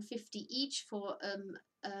 £1.50 each for,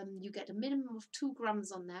 you get a minimum of 2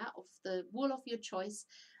 grams on there of the wool of your choice,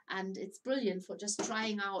 and it's brilliant for just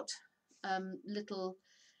trying out little,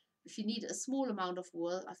 if you need a small amount of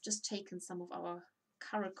wool. I've just taken some of our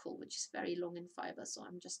caracal, which is very long in fibre, so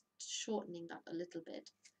I'm just shortening that a little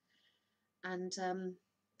bit. And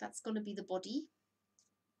that's going to be the body.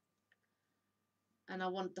 And I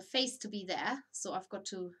want the face to be there, so I've got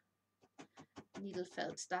to needle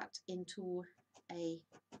felt that into a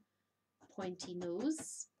pointy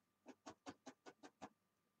nose.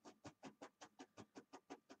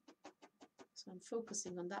 So I'm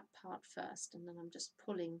focusing on that part first, and then I'm just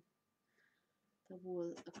pulling the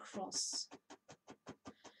wool across.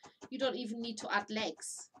 You don't even need to add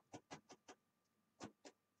legs.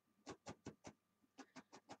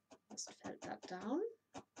 Just felt that down.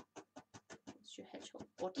 That's your hedgehog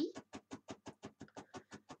body.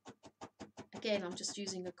 Again, I'm just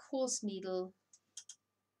using a coarse needle.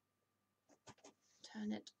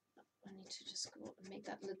 Turn it. I need to just go and make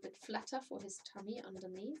that a little bit flatter for his tummy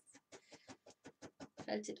underneath.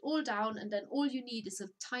 Felt it all down, and then all you need is a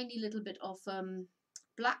tiny little bit of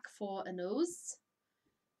black for a nose.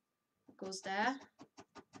 Goes there.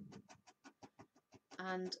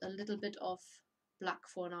 And a little bit of black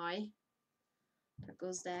for an eye. That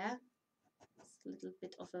goes there. It's a little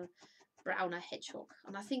bit of a browner hedgehog.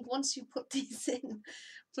 And I think once you put these in,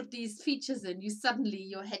 put these features in,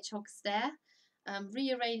 your hedgehog's there.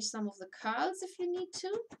 Rearrange some of the curls if you need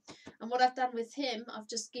to. And what I've done with him, I've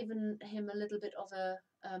just given him a little bit of a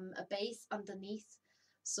base underneath.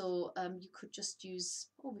 So you could just use,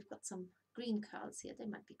 oh, we've got some green curls here. They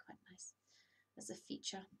might be quite nice as a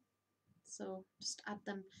feature. So just add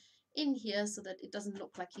them in here so that it doesn't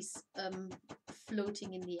look like he's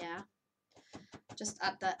floating in the air. Just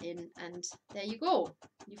add that in, and there you go.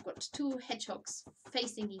 You've got 2 hedgehogs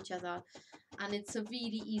facing each other, and it's a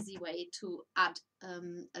really easy way to add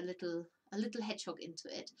a little hedgehog into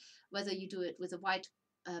it, whether you do it with a white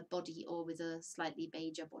body or with a slightly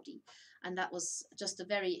beiger body. And that was just a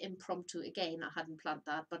very impromptu, again, I hadn't planned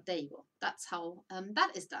that, but there you go. That's how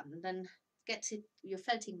that is done. And then get your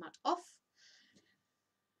felting mat off,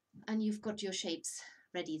 and you've got your shapes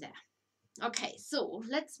ready there. Okay, so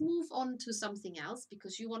let's move on to something else,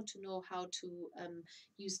 because you want to know how to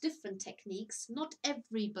use different techniques. Not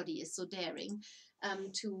everybody is so daring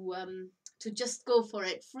to just go for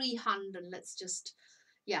it freehand and let's just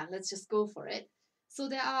go for it. So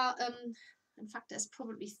there are, in fact, there's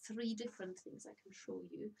probably 3 different things I can show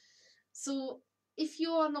you. So if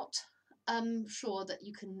you're not sure that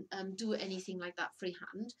you can do anything like that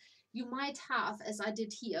freehand, you might have, as I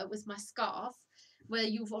did here with my scarf, where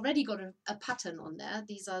you've already got a pattern on there.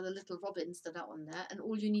 These are the little robins that are on there, and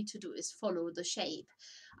all you need to do is follow the shape.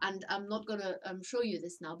 And I'm not going to show you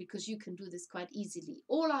this now because you can do this quite easily.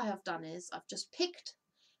 All I have done is I've just picked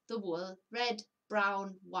the wool, red,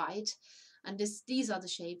 brown, white, and these are the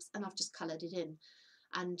shapes, and I've just colored it in.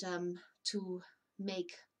 And to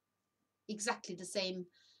make exactly the same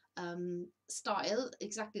style,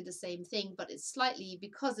 exactly the same thing, but it's slightly,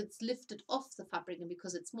 because it's lifted off the fabric and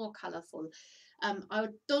because it's more colorful. I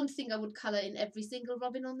don't think I would color in every single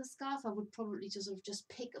robin on the scarf. I would probably just sort of just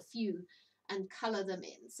pick a few and color them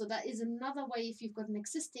in. So that is another way. If you've got an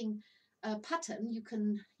existing pattern, you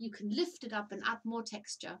can lift it up and add more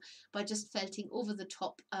texture by just felting over the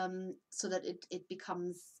top, so that it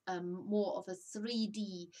becomes more of a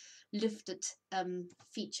 3D lifted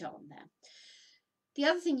feature on there. The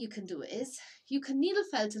other thing you can do is you can needle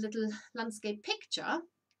felt a little landscape picture,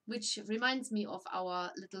 which reminds me of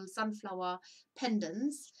our little sunflower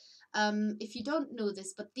pendants. If you don't know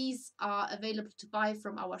this, but these are available to buy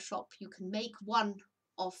from our shop. You can make one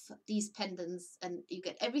of these pendants and you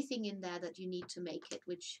get everything in there that you need to make it,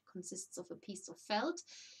 which consists of a piece of felt.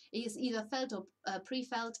 It is either felt or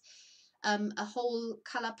pre-felt. A whole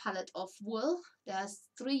color palette of wool. There's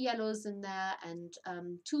 3 yellows in there and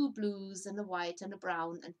 2 blues and a white and a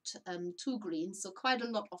brown and 2 greens, so quite a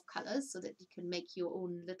lot of colors so that you can make your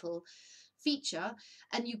own little feature,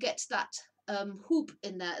 and you get that hoop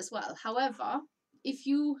in there as well. However, if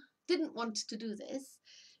you didn't want to do this,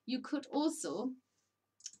 you could also,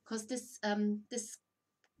 because this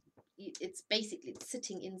it's basically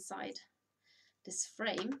sitting inside this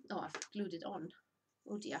frame. Oh, I've glued it on.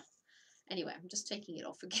 Oh dear. Anyway, I'm just taking it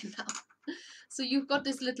off again now. So you've got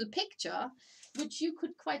this little picture, which you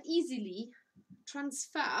could quite easily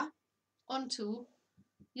transfer onto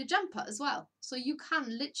your jumper as well. So you can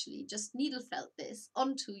literally just needle felt this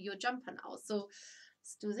onto your jumper now. So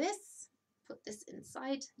let's do this, put this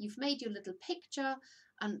inside. You've made your little picture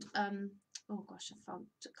and, oh gosh, I found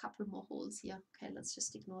a couple more holes here. Okay, let's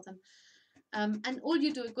just ignore them. And all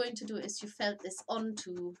you're going to do is you felt this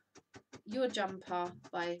onto your jumper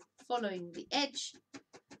by following the edge.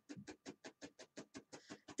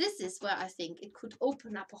 This is where I think it could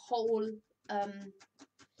open up a whole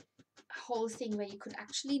thing where you could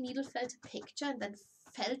actually needle felt a picture and then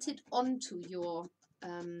felt it onto your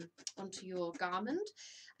garment.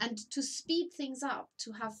 And to speed things up,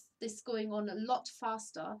 to have this going on a lot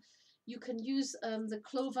faster, you can use the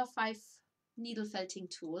Clover 5 needle felting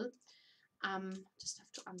tool. Just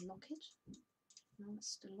have to unlock it. No,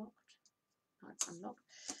 it's still locked. Now it's unlocked.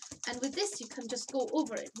 And with this you can just go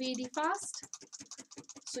over it really fast.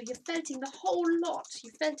 So you're felting the whole lot.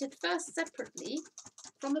 You felt it first separately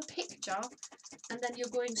from a picture and then you're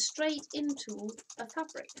going straight into a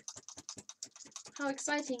fabric. How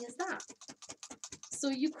exciting is that? So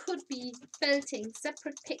you could be felting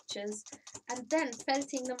separate pictures and then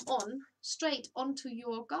felting them on straight onto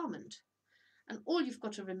your garment. And all you've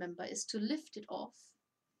got to remember is to lift it off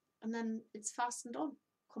and then it's fastened on,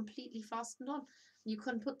 completely fastened on. You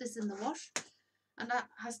can put this in the wash, and that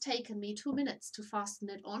has taken me 2 minutes to fasten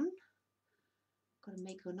it on. Got to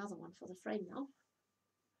make another one for the frame now.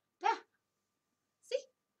 There. See?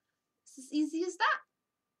 It's as easy as that.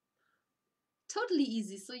 Totally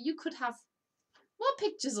easy. So you could have more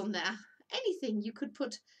pictures on there. Anything you could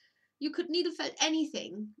put. You could needle felt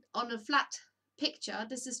anything on a flat picture.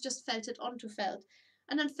 This is just felted onto felt,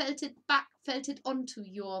 and then felted onto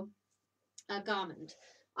your garment.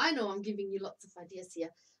 I know I'm giving you lots of ideas here,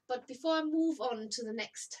 but before I move on to the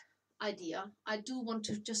next idea, I do want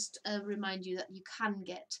to just remind you that you can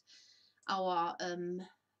get our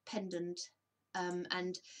pendant,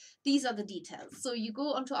 and these are the details. So you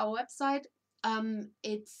go onto our website.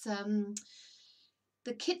 It's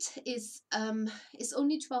the kit is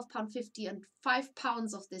only £12.50, and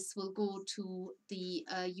 £5 of this will go to the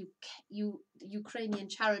Ukrainian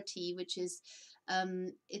charity, which is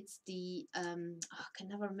it's the I can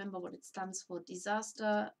never remember what it stands for.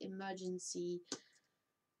 Disaster emergency.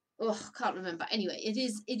 Oh, can't remember. Anyway,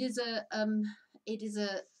 it's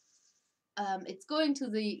going to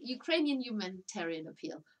the Ukrainian humanitarian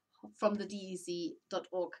appeal from the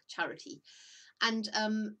DEC.org charity. And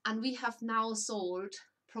we have now sold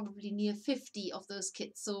probably near 50 of those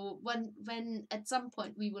kits. So when at some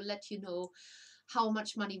point we will let you know how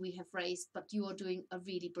much money we have raised, but you are doing a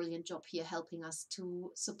really brilliant job here helping us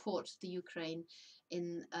to support the Ukraine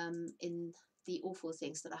in the awful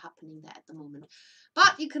things that are happening there at the moment.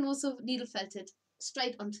 But you can also needle felt it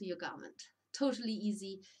straight onto your garment. Totally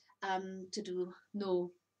easy. to do,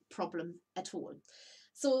 no problem at all.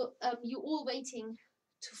 So you're all waiting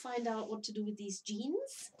to find out what to do with these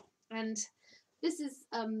jeans, and this is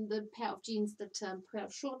the pair of jeans, that pair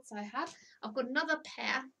of shorts I had. I've got another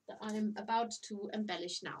pair that I'm about to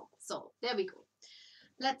embellish now. So there we go.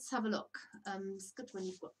 Let's have a look. It's good when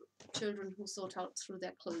you've got children who sort out through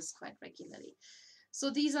their clothes quite regularly.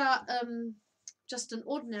 So these are just an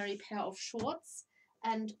ordinary pair of shorts,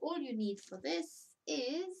 and all you need for this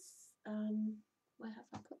is, where have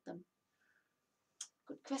I put them?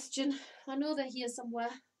 Good question. I know they're here somewhere.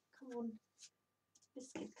 Come on,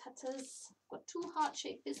 biscuit cutters. I've got two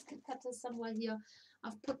heart-shaped biscuit cutters somewhere here.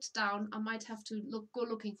 I've put down. I might have to go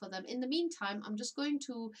looking for them. In the meantime, I'm just going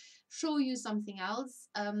to show you something else.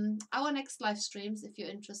 Our next live streams, if you're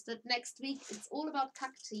interested, next week, it's all about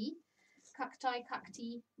cacti,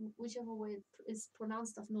 whichever way it is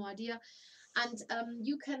pronounced, I've no idea. And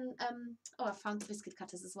you can, oh, I found the biscuit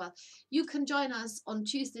cutters as well. You can join us on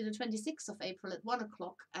Tuesday, the 26th of April at 1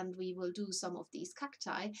 o'clock, and we will do some of these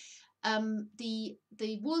cacti.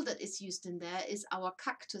 The wool that is used in there is our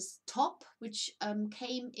cactus top, which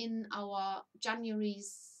came in our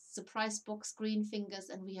January's surprise box, Green Fingers,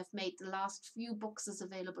 and we have made the last few boxes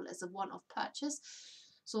available as a one-off purchase.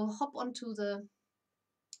 So hop onto the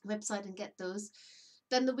website and get those.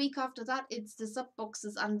 Then the week after that, it's the sub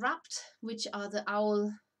boxes unwrapped, which are the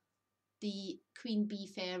owl, the queen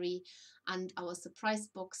bee fairy, and our surprise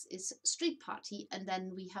box is street party. And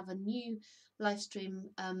then we have a new live stream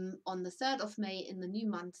on the 3rd of May in the new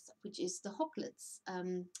month, which is the hoglets.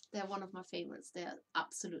 They're one of my favorites. They're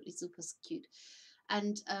absolutely super cute.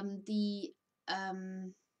 And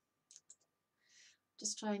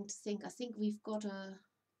just trying to think, I think we've got a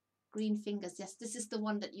Green Fingers. Yes, this is the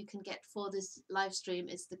one that you can get for this live stream.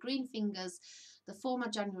 It's the Green Fingers, the former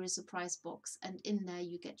January surprise box, and in there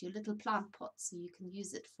you get your little plant pots, so you can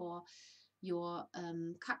use it for your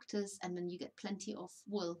cactus, and then you get plenty of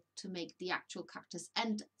wool to make the actual cactus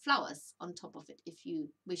and flowers on top of it if you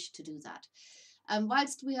wish to do that.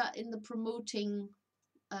 Whilst we are in the promoting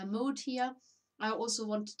mode here, I also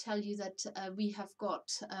want to tell you that we have got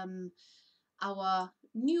our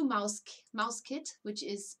new mouse kit, which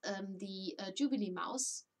is the Jubilee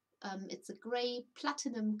mouse. It's a grey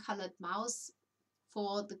platinum coloured mouse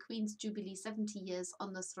for the Queen's Jubilee, 70 years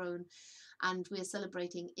on the throne, and we're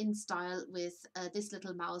celebrating in style with this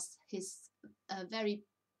little mouse, his very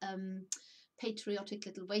patriotic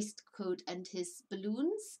little waistcoat and his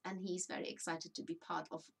balloons, and he's very excited to be part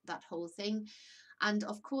of that whole thing. And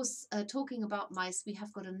of course, talking about mice, we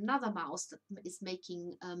have got another mouse that is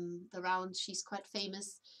making the rounds. She's quite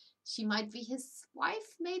famous. She might be his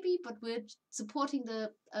wife, maybe, but we're supporting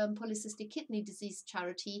the polycystic kidney disease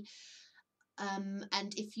charity.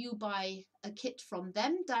 And if you buy a kit from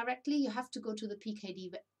them directly, you have to go to the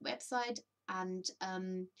PKD website, and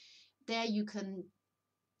there you can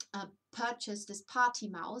purchase this party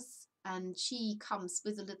mouse, and she comes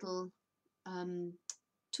with a little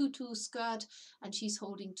tutu skirt, and she's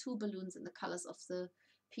holding 2 balloons in the colors of the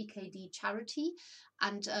PKD charity.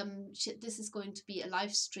 And this is going to be a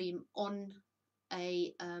live stream on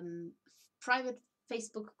a private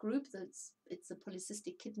Facebook group. It's a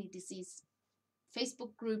polycystic kidney disease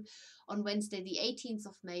Facebook group on Wednesday the 18th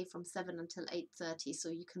of May from 7 until 8:30, so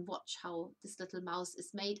you can watch how this little mouse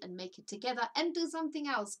is made and make it together and do something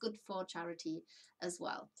else good for charity as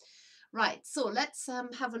well. Right, so let's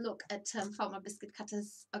have a look at Farmer Biscuit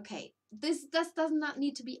Cutters. Okay, this does not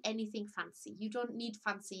need to be anything fancy. You don't need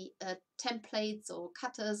fancy templates or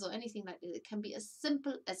cutters or anything like that. It can be as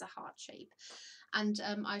simple as a heart shape. And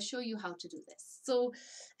I'll show you how to do this. So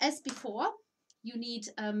as before, you need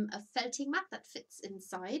a felting mat that fits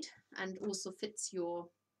inside and also fits your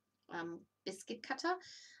biscuit cutter.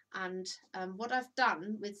 And what I've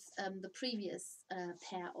done with the previous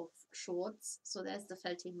pair of shorts, so there's the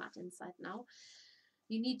felting mat inside now.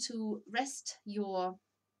 You need to rest your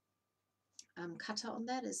cutter on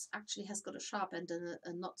there. This actually has got a sharp end and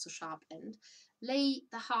a not so sharp end. Lay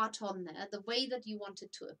the heart on there the way that you want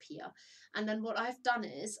it to appear. And then what I've done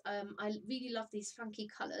is, I really love these funky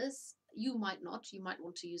colors. You might not, you might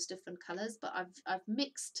want to use different colors, but I've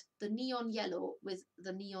mixed the neon yellow with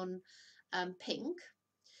the neon pink.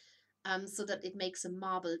 So that it makes a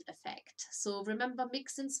marbled effect. So remember,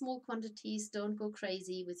 mix in small quantities, don't go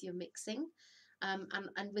crazy with your mixing.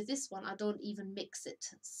 And with this one, I don't even mix it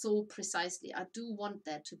so precisely. I do want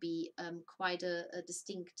there to be quite a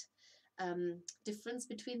distinct difference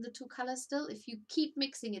between the two colors still. If you keep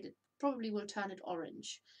mixing it, it probably will turn it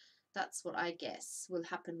orange. That's what I guess will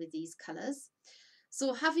happen with these colors.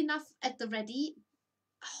 So have enough at the ready.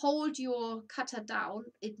 hold your cutter down,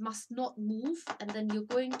 it must not move, and then you're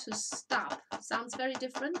going to stab. Sounds very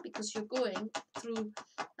different because you're going through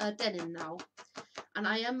denim now. And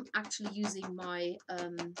I am actually using my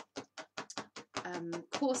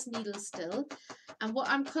coarse needle still, and what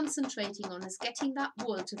I'm concentrating on is getting that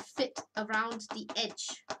wool to fit around the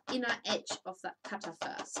edge, inner edge of that cutter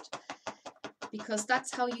first, because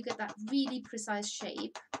that's how you get that really precise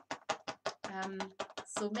shape.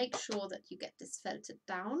 So make sure that you get this felted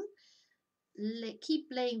down. Keep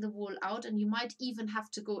laying the wool out, and you might even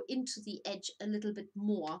have to go into the edge a little bit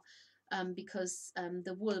more, because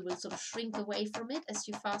the wool will sort of shrink away from it as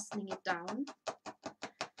you're fastening it down.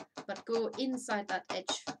 But go inside that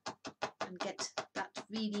edge and get that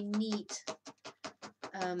really neat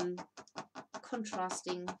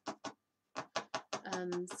contrasting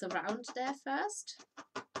surround there first.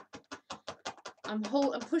 I'm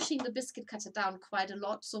pushing the biscuit cutter down quite a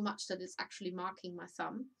lot, so much that it's actually marking my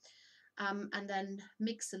thumb. And then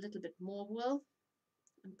mix a little bit more wool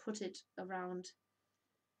and put it around.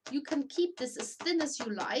 You can keep this as thin as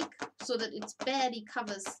you like, so that it barely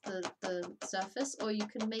covers the surface, or you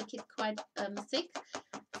can make it quite thick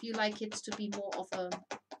if you like it to be more of a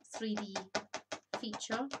 3D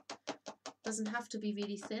feature. Doesn't have to be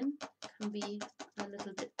really thin, can be a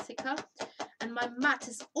little bit thicker. And my mat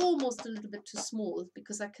is almost a little bit too small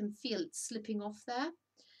because I can feel it slipping off there.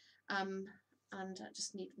 And I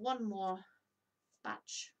just need one more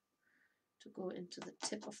batch to go into the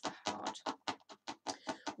tip of the heart.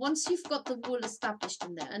 Once you've got the wool established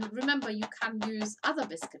in there, and remember, you can use other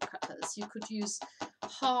biscuit cutters. You could use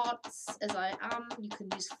hearts, as I am. You can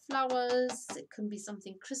use flowers. It can be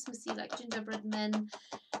something Christmassy like gingerbread men,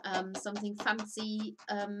 something fancy.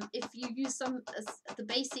 If you use the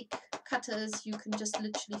basic cutters, you can just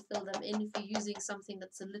literally fill them in. If you're using something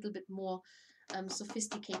that's a little bit more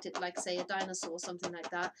sophisticated, like say a dinosaur or something like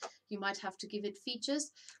that, you might have to give it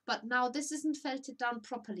features. But now this isn't felted down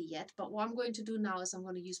properly yet, but what I'm going to do now is I'm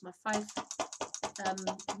going to use my 5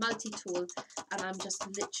 multi-tool, and I'm just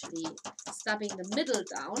literally stabbing the middle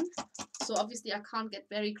down. So obviously I can't get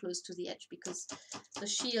very close to the edge because the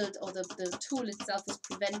shield or the tool itself is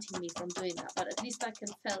preventing me from doing that, but at least I can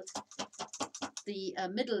felt the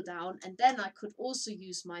middle down, and then I could also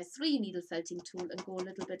use my 3 needle felting tool and go a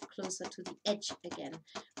little bit closer to the edge again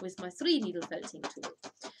with my 3 needle felting tool.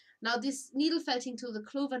 Now this needle felting tool, the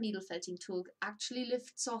clover needle felting tool, actually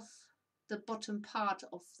lifts off the bottom part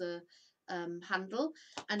of the handle,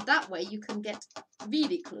 and that way you can get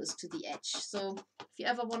really close to the edge. So if you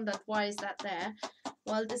ever wondered why is that there,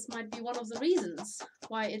 well, this might be one of the reasons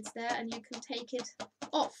why it's there, and you can take it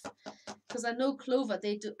off. Because I know Clover,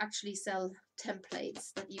 they do actually sell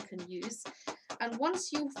templates that you can use. And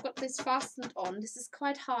once you've got this fastened on, this is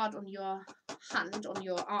quite hard on your hand, on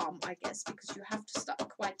your arm, I guess, because you have to start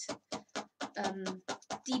quite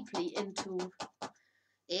deeply into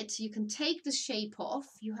it. You can take the shape off.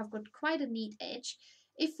 You have got quite a neat edge.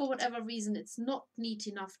 If for whatever reason it's not neat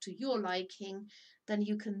enough to your liking, then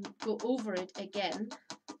you can go over it again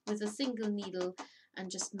with a single needle and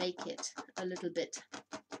just make it a little bit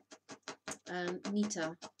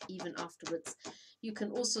neater even afterwards. You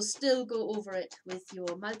can also still go over it with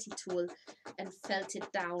your multi-tool and felt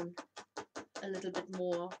it down a little bit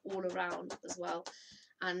more all around as well.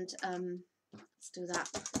 And let's do that.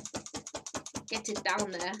 Get it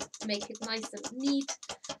down there, make it nice and neat.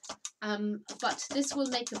 But this will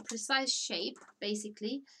make a precise shape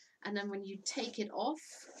basically, and then when you take it off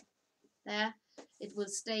there, it will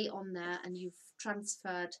stay on there, and you've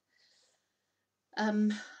transferred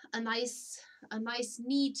a nice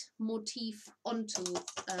neat motif onto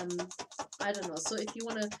I don't know. So if you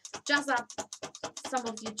want to jazz up some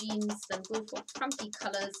of your jeans, then go for funky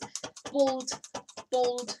colors,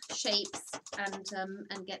 bold shapes,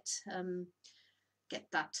 and get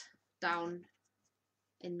that down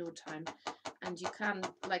in no time. And you can,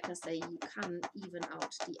 like I say, you can even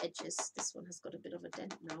out the edges. This one has got a bit of a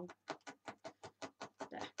dent now.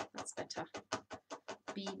 There, that's better.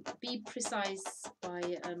 Be precise by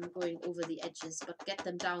going over the edges, but get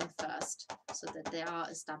them down first so that they are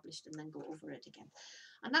established, and then go over it again.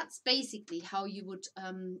 And that's basically how you would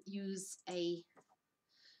use a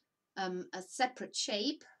separate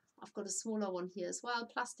shape. I've got a smaller one here as well,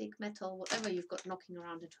 plastic, metal, whatever you've got knocking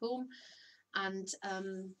around at home, and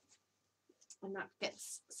that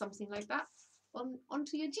gets something like that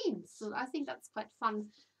onto your jeans. So I think that's quite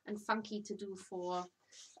fun and funky to do for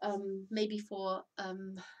maybe for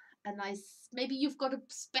a nice, maybe you've got a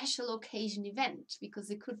special occasion event,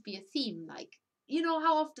 because it could be a theme. Like, you know,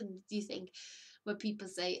 how often do you think where people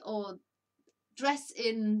say, oh, dress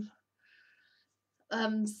in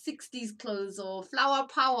 60s clothes or flower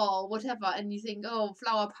power or whatever, and you think, oh,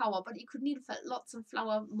 flower power, but you could needle felt lots of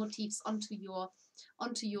flower motifs onto your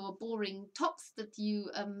boring tops that you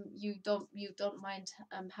don't mind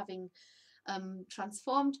having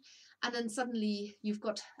transformed, and then suddenly you've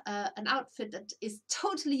got an outfit that is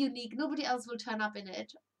totally unique. Nobody else will turn up in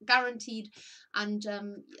it, guaranteed, and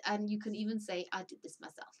you can even say, I did this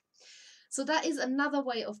myself. So that is another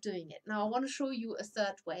way of doing it. Now I want to show you a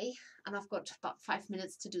third way, and I've got about 5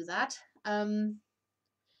 minutes to do that.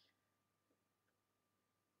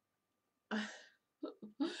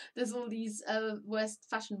 There's all these worst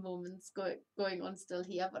fashion moments going on still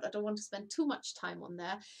here, but I don't want to spend too much time on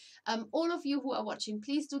there. All of you who are watching,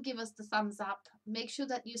 please do give us the thumbs up. Make sure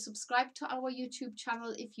that you subscribe to our YouTube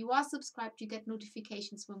channel. If you are subscribed, you get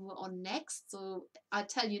notifications when we're on next. So I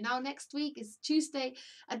tell you now, next week is Tuesday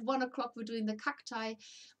at 1 o'clock. We're doing the cacti,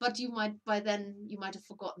 but by then you might have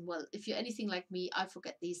forgotten. Well, if you're anything like me, I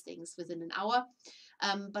forget these things within an hour.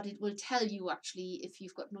 But it will tell you actually if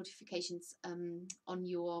you've got notifications on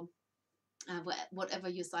your whatever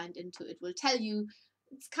you signed into. It will tell you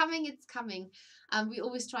it's coming, it's coming. We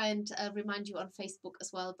always try and remind you on Facebook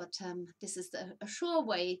as well, but this is a sure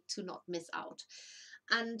way to not miss out.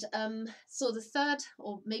 And so the third,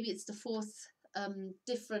 or maybe it's the fourth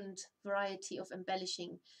different variety of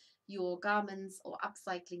embellishing your garments or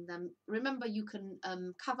upcycling them. Remember, you can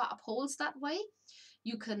cover up holes that way.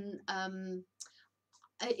 You can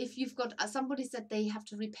if you've got, somebody said they have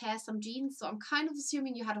to repair some jeans, so I'm kind of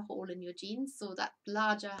assuming you had a hole in your jeans, so that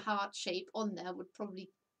larger heart shape on there would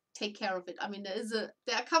probably take care of it. I mean,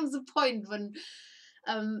 there comes a point when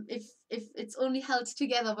if it's only held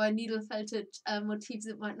together by needle felted motifs,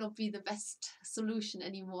 it might not be the best solution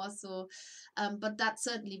anymore. So but that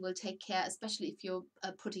certainly will take care, especially if you're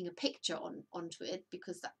putting a picture onto it,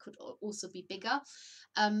 because that could also be bigger.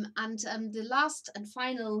 And the last and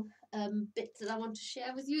final bit that I want to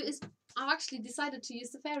share with you is I've actually decided to use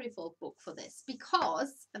the fairy folk book for this,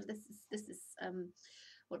 because, and this is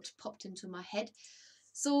what popped into my head.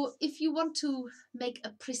 So if you want to make a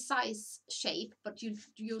precise shape, but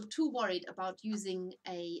you're too worried about using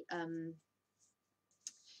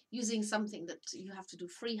using something that you have to do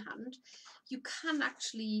freehand, you can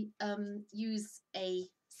actually use a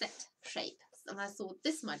set shape. And I thought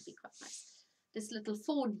this might be quite nice, this little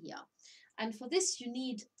fawn here. And for this you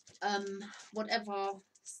need whatever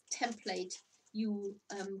template you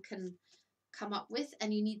can come up with,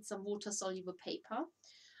 and you need some water soluble paper.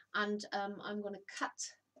 And I'm going to cut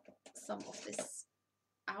some of this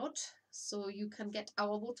out so you can get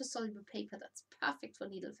our water soluble paper that's perfect for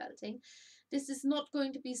needle felting. This is not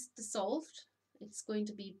going to be dissolved. It's going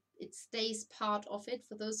to be, it stays part of it.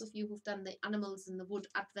 For those of you who've done the Animals in the Wood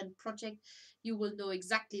Advent project, you will know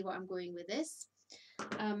exactly where I'm going with this.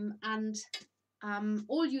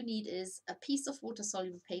 All you need is a piece of water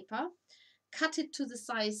soluble paper. Cut it to the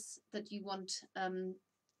size that you want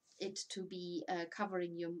it to be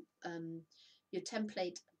covering your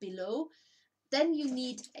template below. Then you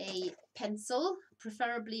need a pencil.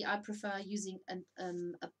 Preferably, I prefer using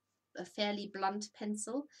a fairly blunt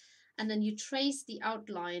pencil. And then you trace the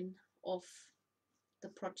outline of the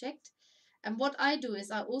project. And what I do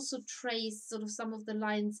is I also trace sort of some of the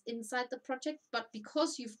lines inside the project. But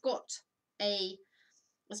because you've got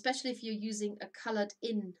especially if you're using a colored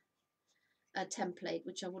in template,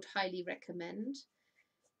 which I would highly recommend,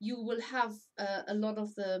 you will have a lot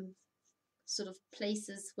of the sort of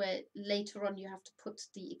places where later on you have to put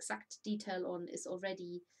the exact detail on is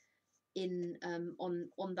already in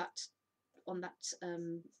on that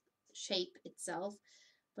shape itself,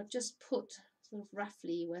 but just put sort of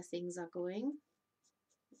roughly where things are going.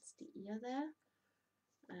 That's the ear there,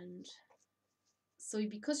 and so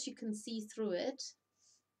because you can see through it,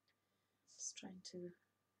 just trying to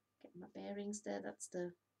get my bearings there. That's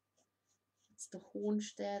the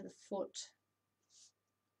haunch there, the foot.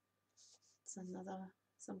 It's another,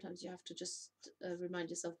 sometimes you have to just remind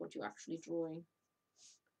yourself what you're actually drawing,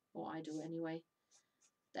 or I do anyway.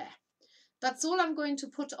 There, that's all I'm going to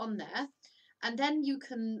put on there. And then you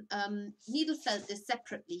can needle felt this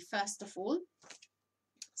separately first of all.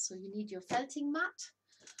 So you need your felting mat.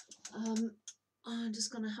 I'm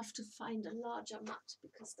just going to have to find a larger mat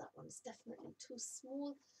because that one is definitely too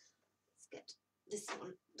small. Let's get this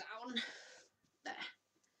one down. There.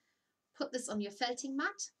 Put this on your felting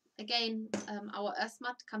mat. Again, our earth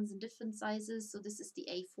mat comes in different sizes, so this is the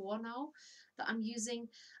A4 now that I'm using.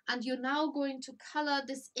 And you're now going to color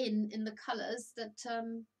this in the colors that,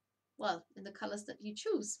 well, in the colors that you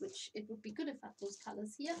choose, which it would be good if I had those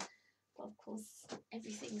colors here. But of course,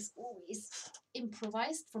 everything is always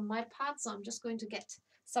improvised from my part, so I'm just going to get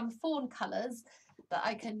some fawn colors that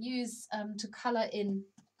I can use to color in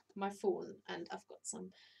my phone. And I've got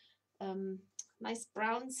some nice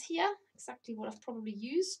browns here, exactly what I've probably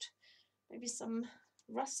used. Maybe some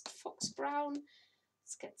rust fox brown.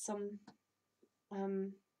 Let's get some,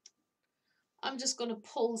 I'm just going to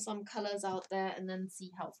pull some colors out there and then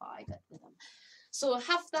see how far I get with them. So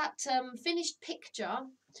have that finished picture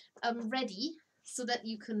ready so that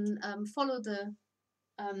you can follow the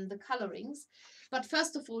colorings. But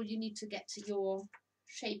first of all, you need to get your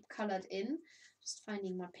shape colored in. Just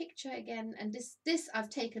finding my picture again. And this I've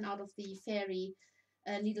taken out of the fairy,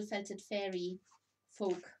 needle felted fairy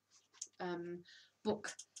folk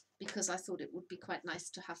book, because I thought it would be quite nice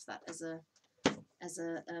to have that as a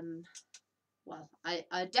well,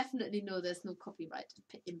 I definitely know there's no copyright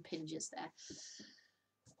impinges there.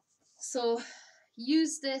 So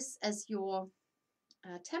use this as your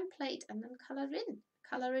template and then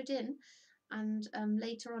color it in, and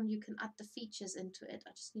later on you can add the features into it.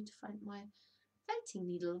 I just need to find my felting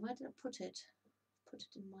needle. Where did I put it? Put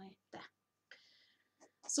it in my, there.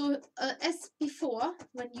 So as before,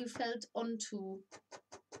 when you felt onto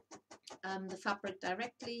the fabric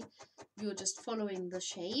directly, you're just following the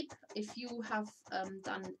shape. If you have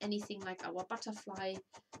done anything like our butterfly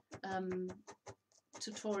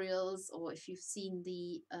tutorials, or if you've seen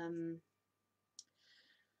the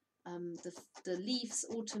leaves,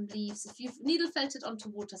 autumn leaves, if you've needle felted onto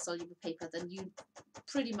water soluble paper, then you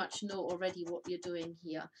pretty much know already what you're doing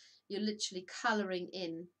here. You're literally coloring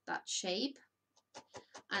in that shape,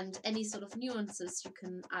 and any sort of nuances you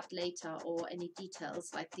can add later, or any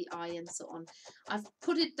details like the eye and so on. I've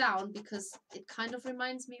put it down because it kind of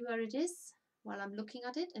reminds me where it is while I'm looking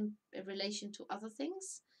at it in relation to other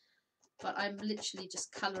things, but I'm literally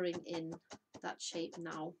just coloring in that shape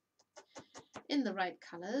now in the right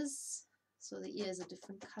colors. So the ear is a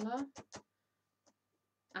different color,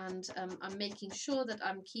 and I'm making sure that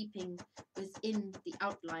I'm keeping within the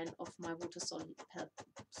outline of my water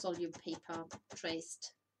soluble paper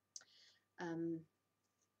traced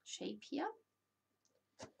shape here.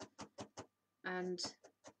 And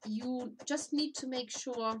you just need to make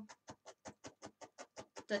sure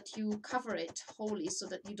that you cover it wholly, so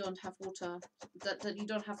that you don't have water, that you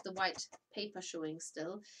don't have the white paper showing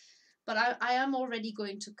still. But I am already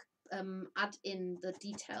going to add in the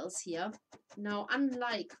details here. Now,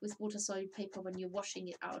 unlike with water soluble paper, when you're washing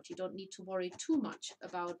it out, you don't need to worry too much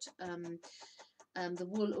about the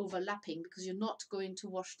wool overlapping, because you're not going to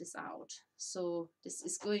wash this out. So this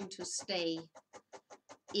is going to stay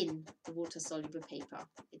in the water soluble paper.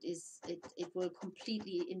 It will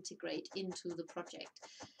completely integrate into the project.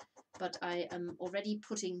 But I am already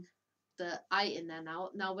putting the eye in there now.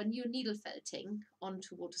 Now, when you're needle felting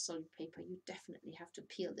onto water soluble paper, you definitely have to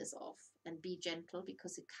peel this off and be gentle,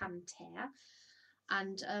 because it can tear.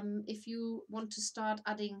 And if you want to start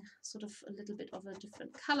adding sort of a little bit of a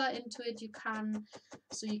different color into it, you can.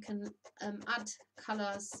 So you can add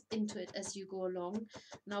colors into it as you go along.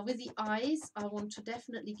 Now with the eyes, I want to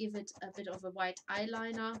definitely give it a bit of a white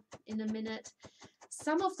eyeliner in a minute.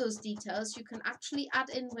 Some of those details you can actually add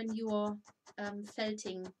in when you are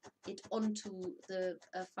felting it onto the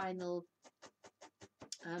final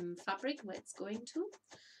fabric where it's going to.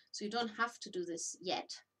 So you don't have to do this yet.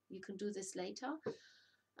 You can do this later.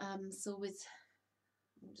 So with,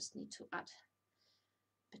 I just need to add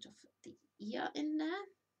a bit of the ear in there.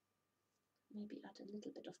 Maybe add a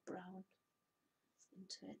little bit of brown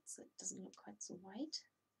into it so it doesn't look quite so white.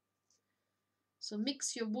 So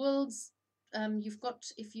mix your wools.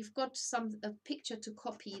 If you've got a picture to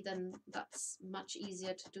copy, then that's much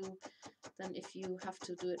easier to do than if you have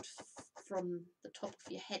to do it from the top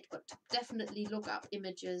of your head. But definitely look up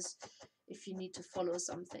images if you need to follow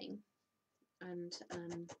something. And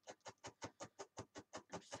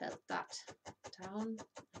felt that down,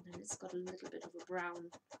 and then it's got a little bit of a brown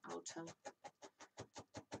outer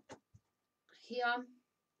here.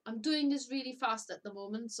 I'm doing this really fast at the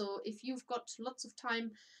moment, so if you've got lots of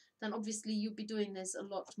time, then obviously you'll be doing this a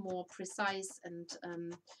lot more precise and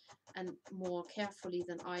more carefully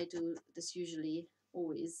than I do this usually,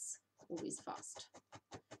 always fast.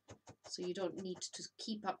 So you don't need to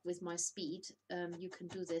keep up with my speed. You can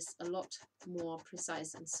do this a lot more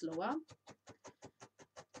precise and slower.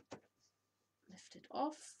 Lift it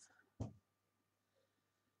off. If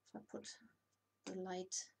I put the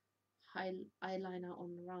light eyeliner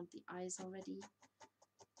on around the eyes already.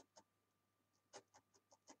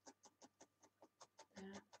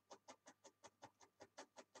 There.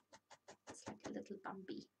 It's like a little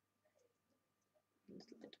Bambi. A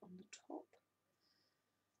little bit on the top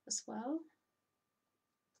as well.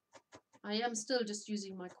 I am still just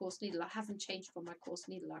using my coarse needle. I haven't changed from my coarse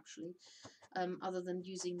needle actually, other than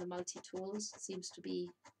using the multi-tools. It seems to be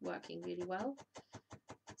working really well,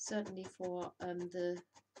 certainly for the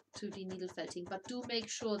 2D needle felting. But do make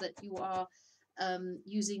sure that you are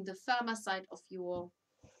using the firmer side of your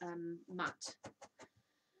mat.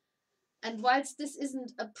 And whilst this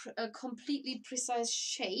isn't a completely precise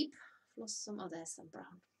shape, I've lost some, oh, there's some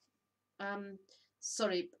brown.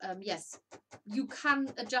 Yes, you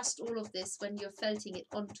can adjust all of this when you're felting it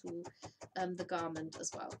onto the garment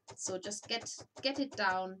as well. So just get it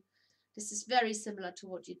down. This is very similar to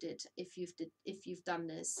what you did if you've done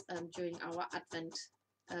this during our Advent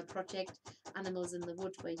project, Animals in the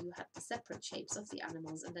Wood, where you had the separate shapes of the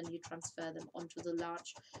animals and then you transfer them onto the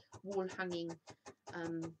large wall hanging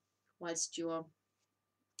whilst you're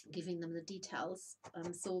giving them the details.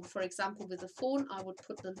 So for example, with the fawn, I would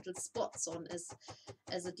put the little spots on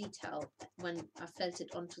as a detail when I felt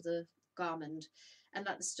it onto the garment, and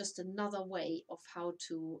that is just another way of how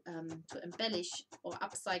to embellish or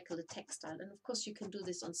upcycle a textile. And of course you can do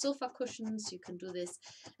this on sofa cushions, you can do this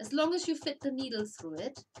as long as you fit the needle through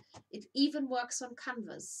it. It even works on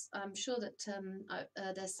canvas. I'm sure that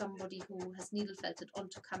there's somebody who has needle felted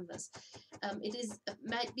onto canvas. It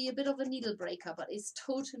might be a bit of a needle breaker, but it's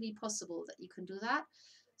totally possible that you can do that.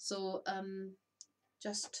 So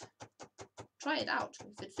just try it out.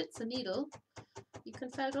 If it fits the needle, you can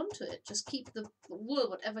felt onto it. Just keep the wool,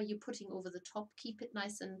 whatever you're putting over the top, keep it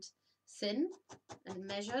nice and thin and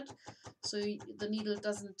measured, so the needle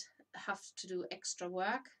doesn't have to do extra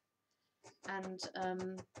work. And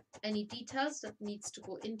any details that needs to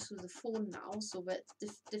go into the fawn now, so we're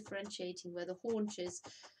differentiating where the haunch is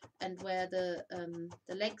and where the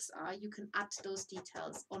legs are, you can add those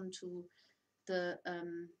details onto the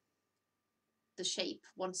shape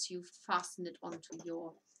once you've fastened it onto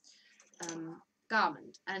your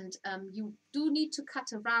garment. And you do need to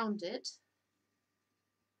cut around it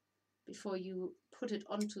before you put it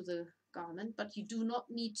onto the garment, but you do not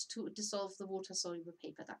need to dissolve the water soluble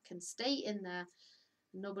paper. That can stay in there,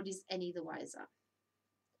 nobody's any the wiser.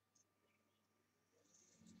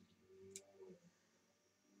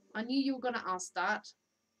 I knew you were going to ask that.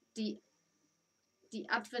 The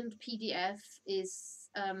Advent PDF is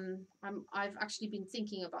I've actually been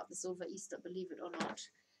thinking about this over Easter, believe it or not.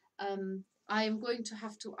 I am going to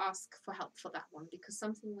have to ask for help for that one, because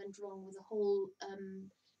something went wrong with the whole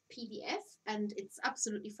PDF, and it's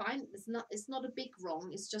absolutely fine. It's not a big wrong,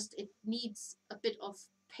 it's just it needs a bit of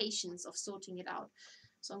patience of sorting it out.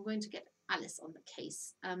 So I'm going to get Alice on the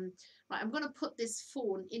case. Right, I'm going to put this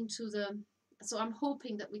fawn into the, so I'm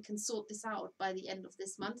hoping that we can sort this out by the end of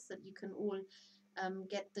this month, that you can all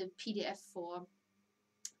get the PDF for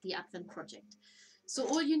the Advent project. So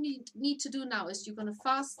all you need to do now is you're going to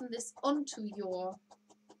fasten this onto your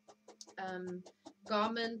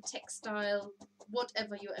garment, textile,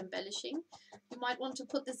 whatever you're embellishing. You might want to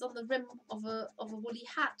put this on the rim of a woolly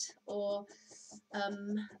hat, or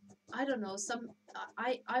I don't know.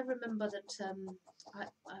 I remember that I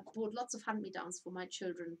bought lots of hand-me-downs for my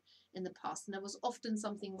children in the past, and there was often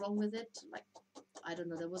something wrong with it, like, I don't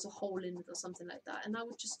know, there was a hole in it or something like that, and I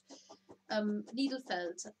would just needle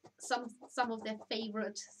felt some of their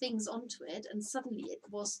favorite things onto it, and suddenly it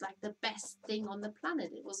was like the best thing on the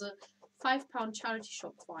planet. It was a £5 charity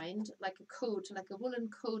shop find, like a coat, like a woolen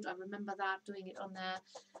coat. I remember that, doing it on there,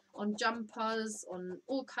 on jumpers, on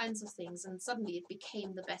all kinds of things, and suddenly it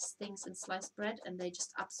became the best thing since sliced bread, and they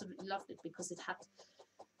just absolutely loved it because it had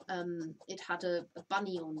a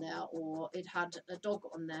bunny on there, or it had a dog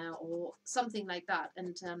on there, or something like that.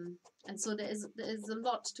 And so there is a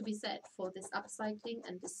lot to be said for this upcycling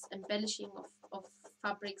and this embellishing of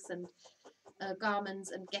fabrics and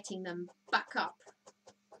garments, and getting them back up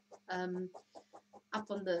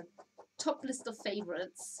on the top list of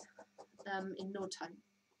favorites in no time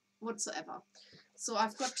whatsoever. So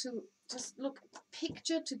I've got to just look at the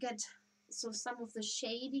picture to get some of the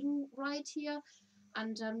shading right here.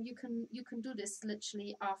 And you can do this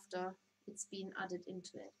literally after it's been added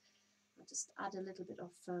into it. I'll just add a little bit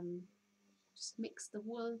of, just mix the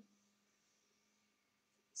wool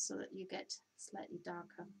so that you get slightly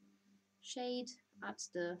darker shade. Add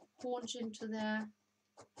the haunch into there.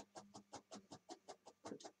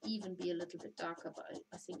 Could even be a little bit darker, but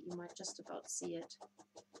I think you might just about see it,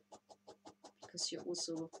 because you're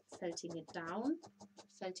also felting it down,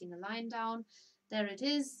 felting a line down. There it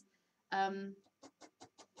is.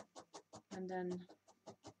 And then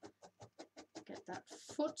get that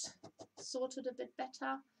foot sorted a bit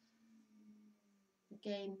better.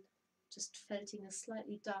 Again, just felting a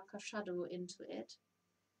slightly darker shadow into it.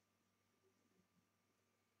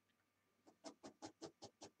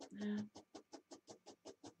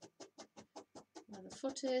 where the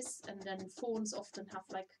foot is, and then fawns often have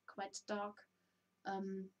like quite dark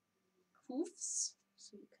hoofs,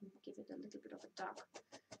 so you can give it a little bit of a dark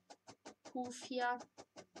hoof here,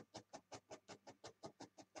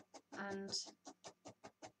 and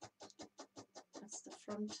that's the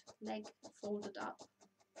front leg folded up,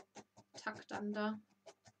 tucked under.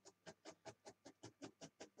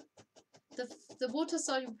 The water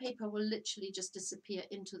soluble paper will literally just disappear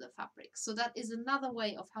into the fabric, so that is another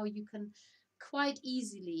way of how you can quite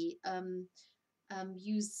easily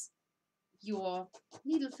use your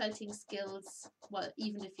needle felting skills. Well,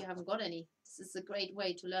 even if you haven't got any, this is a great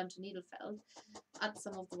way to learn to needle felt. Add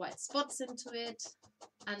some of the white spots into it,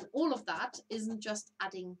 and all of that isn't just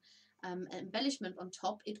adding embellishment on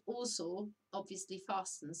top, it also obviously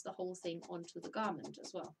fastens the whole thing onto the garment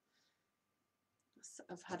as well.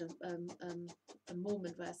 I've had a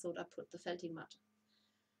moment where I thought I put the felting mat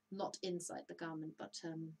not inside the garment, but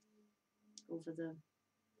over the,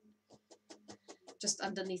 just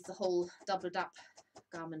underneath the whole doubled up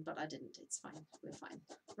garment, but I didn't. It's fine. We're fine.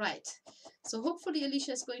 Right. So hopefully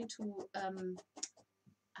Alicia is going to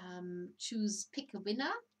pick a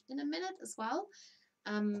winner in a minute as well,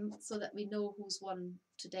 so that we know who's won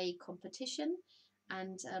today competition.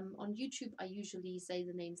 And on YouTube, I usually say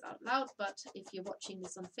the names out loud, but if you're watching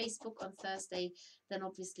this on Facebook on Thursday, then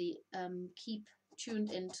obviously keep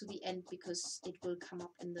tuned in to the end, because it will come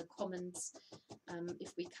up in the comments.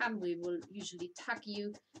 If we can, we will usually tag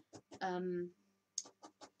you. And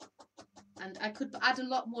I could add a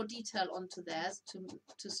lot more detail onto theirs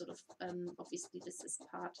to sort of, obviously this is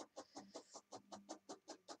part.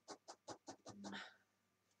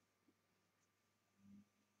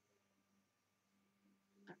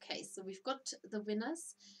 Okay, so we've got the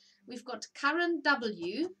winners. We've got Karen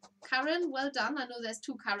W. Karen, well done. I know there's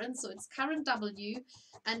two Karens, so it's Karen W.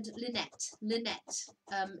 and Lynette. Lynette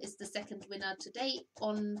is the second winner today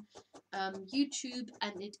on YouTube,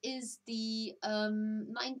 and it is the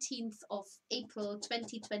 19th of April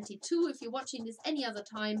 2022. If you're watching this any other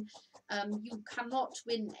time, you cannot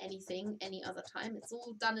win anything any other time. It's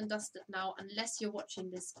all done and dusted now, unless you're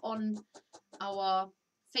watching this on our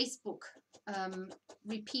Facebook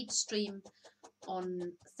repeat stream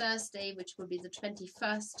on Thursday, which will be the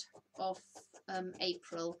 21st of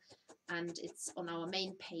April, and it's on our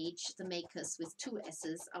main page, The Makers with 2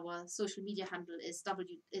 S's. Our social media handle is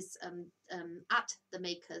at The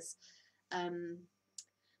Makers.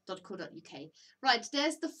 .co.uk. Right,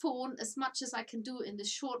 there's the fawn. As much as I can do in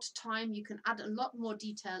this short time, you can add a lot more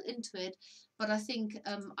detail into it, but I think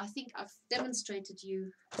I've demonstrated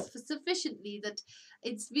you sufficiently that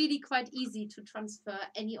it's really quite easy to transfer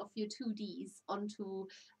any of your 2Ds onto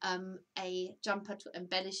a jumper to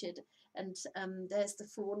embellish it. And there's the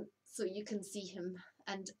fawn, so you can see him.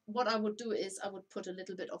 And what I would do is I would put a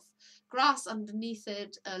little bit of grass underneath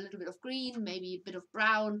it, a little bit of green, maybe a bit of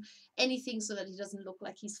brown, anything so that he doesn't look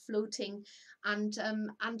like he's floating. And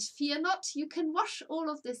fear not, you can wash all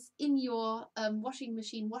of this in your washing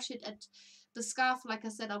machine. Wash it at the scarf, like I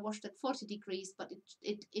said, I washed at 40 degrees, but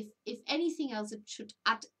if anything else, it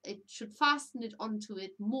should fasten it onto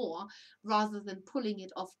it more rather than pulling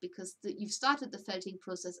it off, because you've started the felting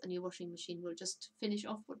process and your washing machine will just finish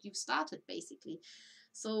off what you've started, basically.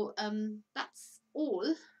 So that's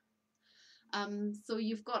all. So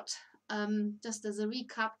you've got, just as a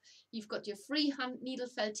recap, you've got your freehand needle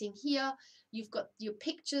felting here, you've got your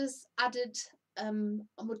pictures added,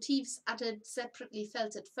 motifs added separately,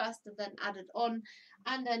 felted first and then added on,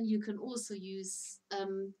 and then you can also use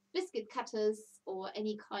biscuit cutters or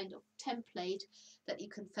any kind of template that you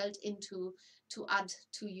can felt into to add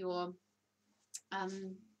to your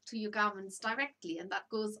garments directly, and that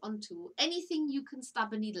goes onto anything you can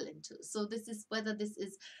stab a needle into. So this is whether this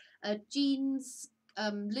is jeans,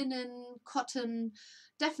 linen, cotton,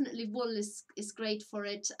 definitely wool is great for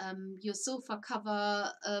it. Your sofa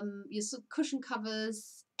cover, your cushion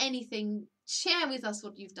covers, anything. Share with us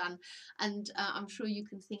what you've done, and I'm sure you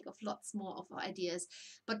can think of lots more of ideas.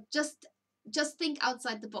 But just think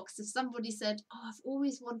outside the box. If somebody said, "Oh, I've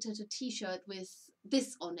always wanted a t-shirt with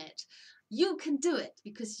this on it," you can do it,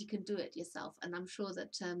 because you can do it yourself. And I'm sure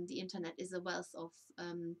that the internet is a wealth of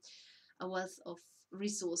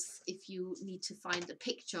resource if you need to find a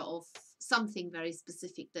picture of something very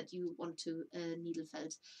specific that you want to needle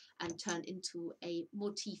felt and turn into a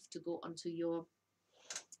motif to go onto your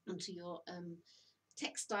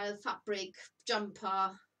textile fabric,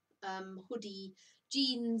 jumper, hoodie,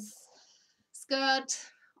 jeans, skirt,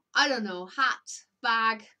 I don't know, hat,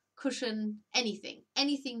 bag, cushion, anything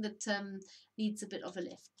that needs a bit of a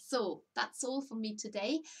lift. So that's all from me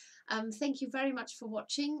today. Thank you very much for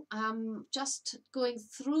watching. Just going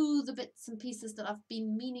through the bits and pieces that I've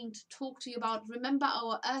been meaning to talk to you about. Remember,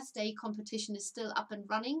 our Earth Day competition is still up and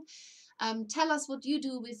running. Tell us what you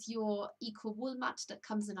do with your eco wool mat that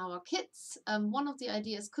comes in our kits. One of the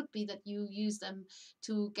ideas could be that you use them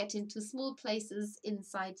to get into small places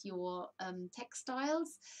inside your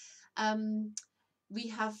textiles.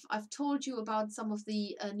 I've told you about some of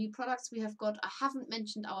the new products we have got. I haven't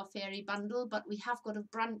mentioned our fairy bundle, but we have got a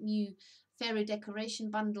brand new fairy decoration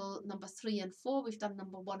bundle number 3 and 4. We've done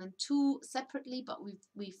number 1 and 2 separately, but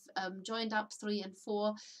we've joined up 3 and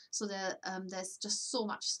 4, so there's just so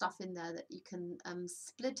much stuff in there that you can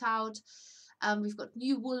split out. We've got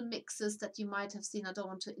new wool mixes that you might have seen. I don't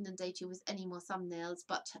want to inundate you with any more thumbnails,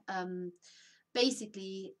 but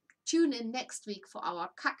basically tune in next week for our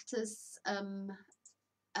cactus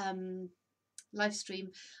live stream,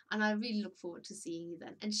 and I really look forward to seeing you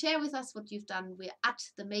then. And share with us what you've done. We're at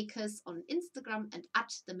The Makers on Instagram and at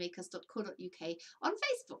themakers.co.uk on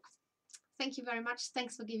Facebook. Thank you very much.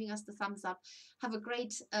 Thanks for giving us the thumbs up. Have a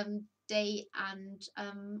great day, and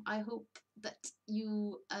I hope that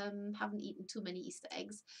you haven't eaten too many Easter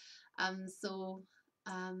eggs.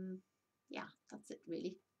 Yeah, that's it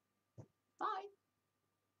really. Bye.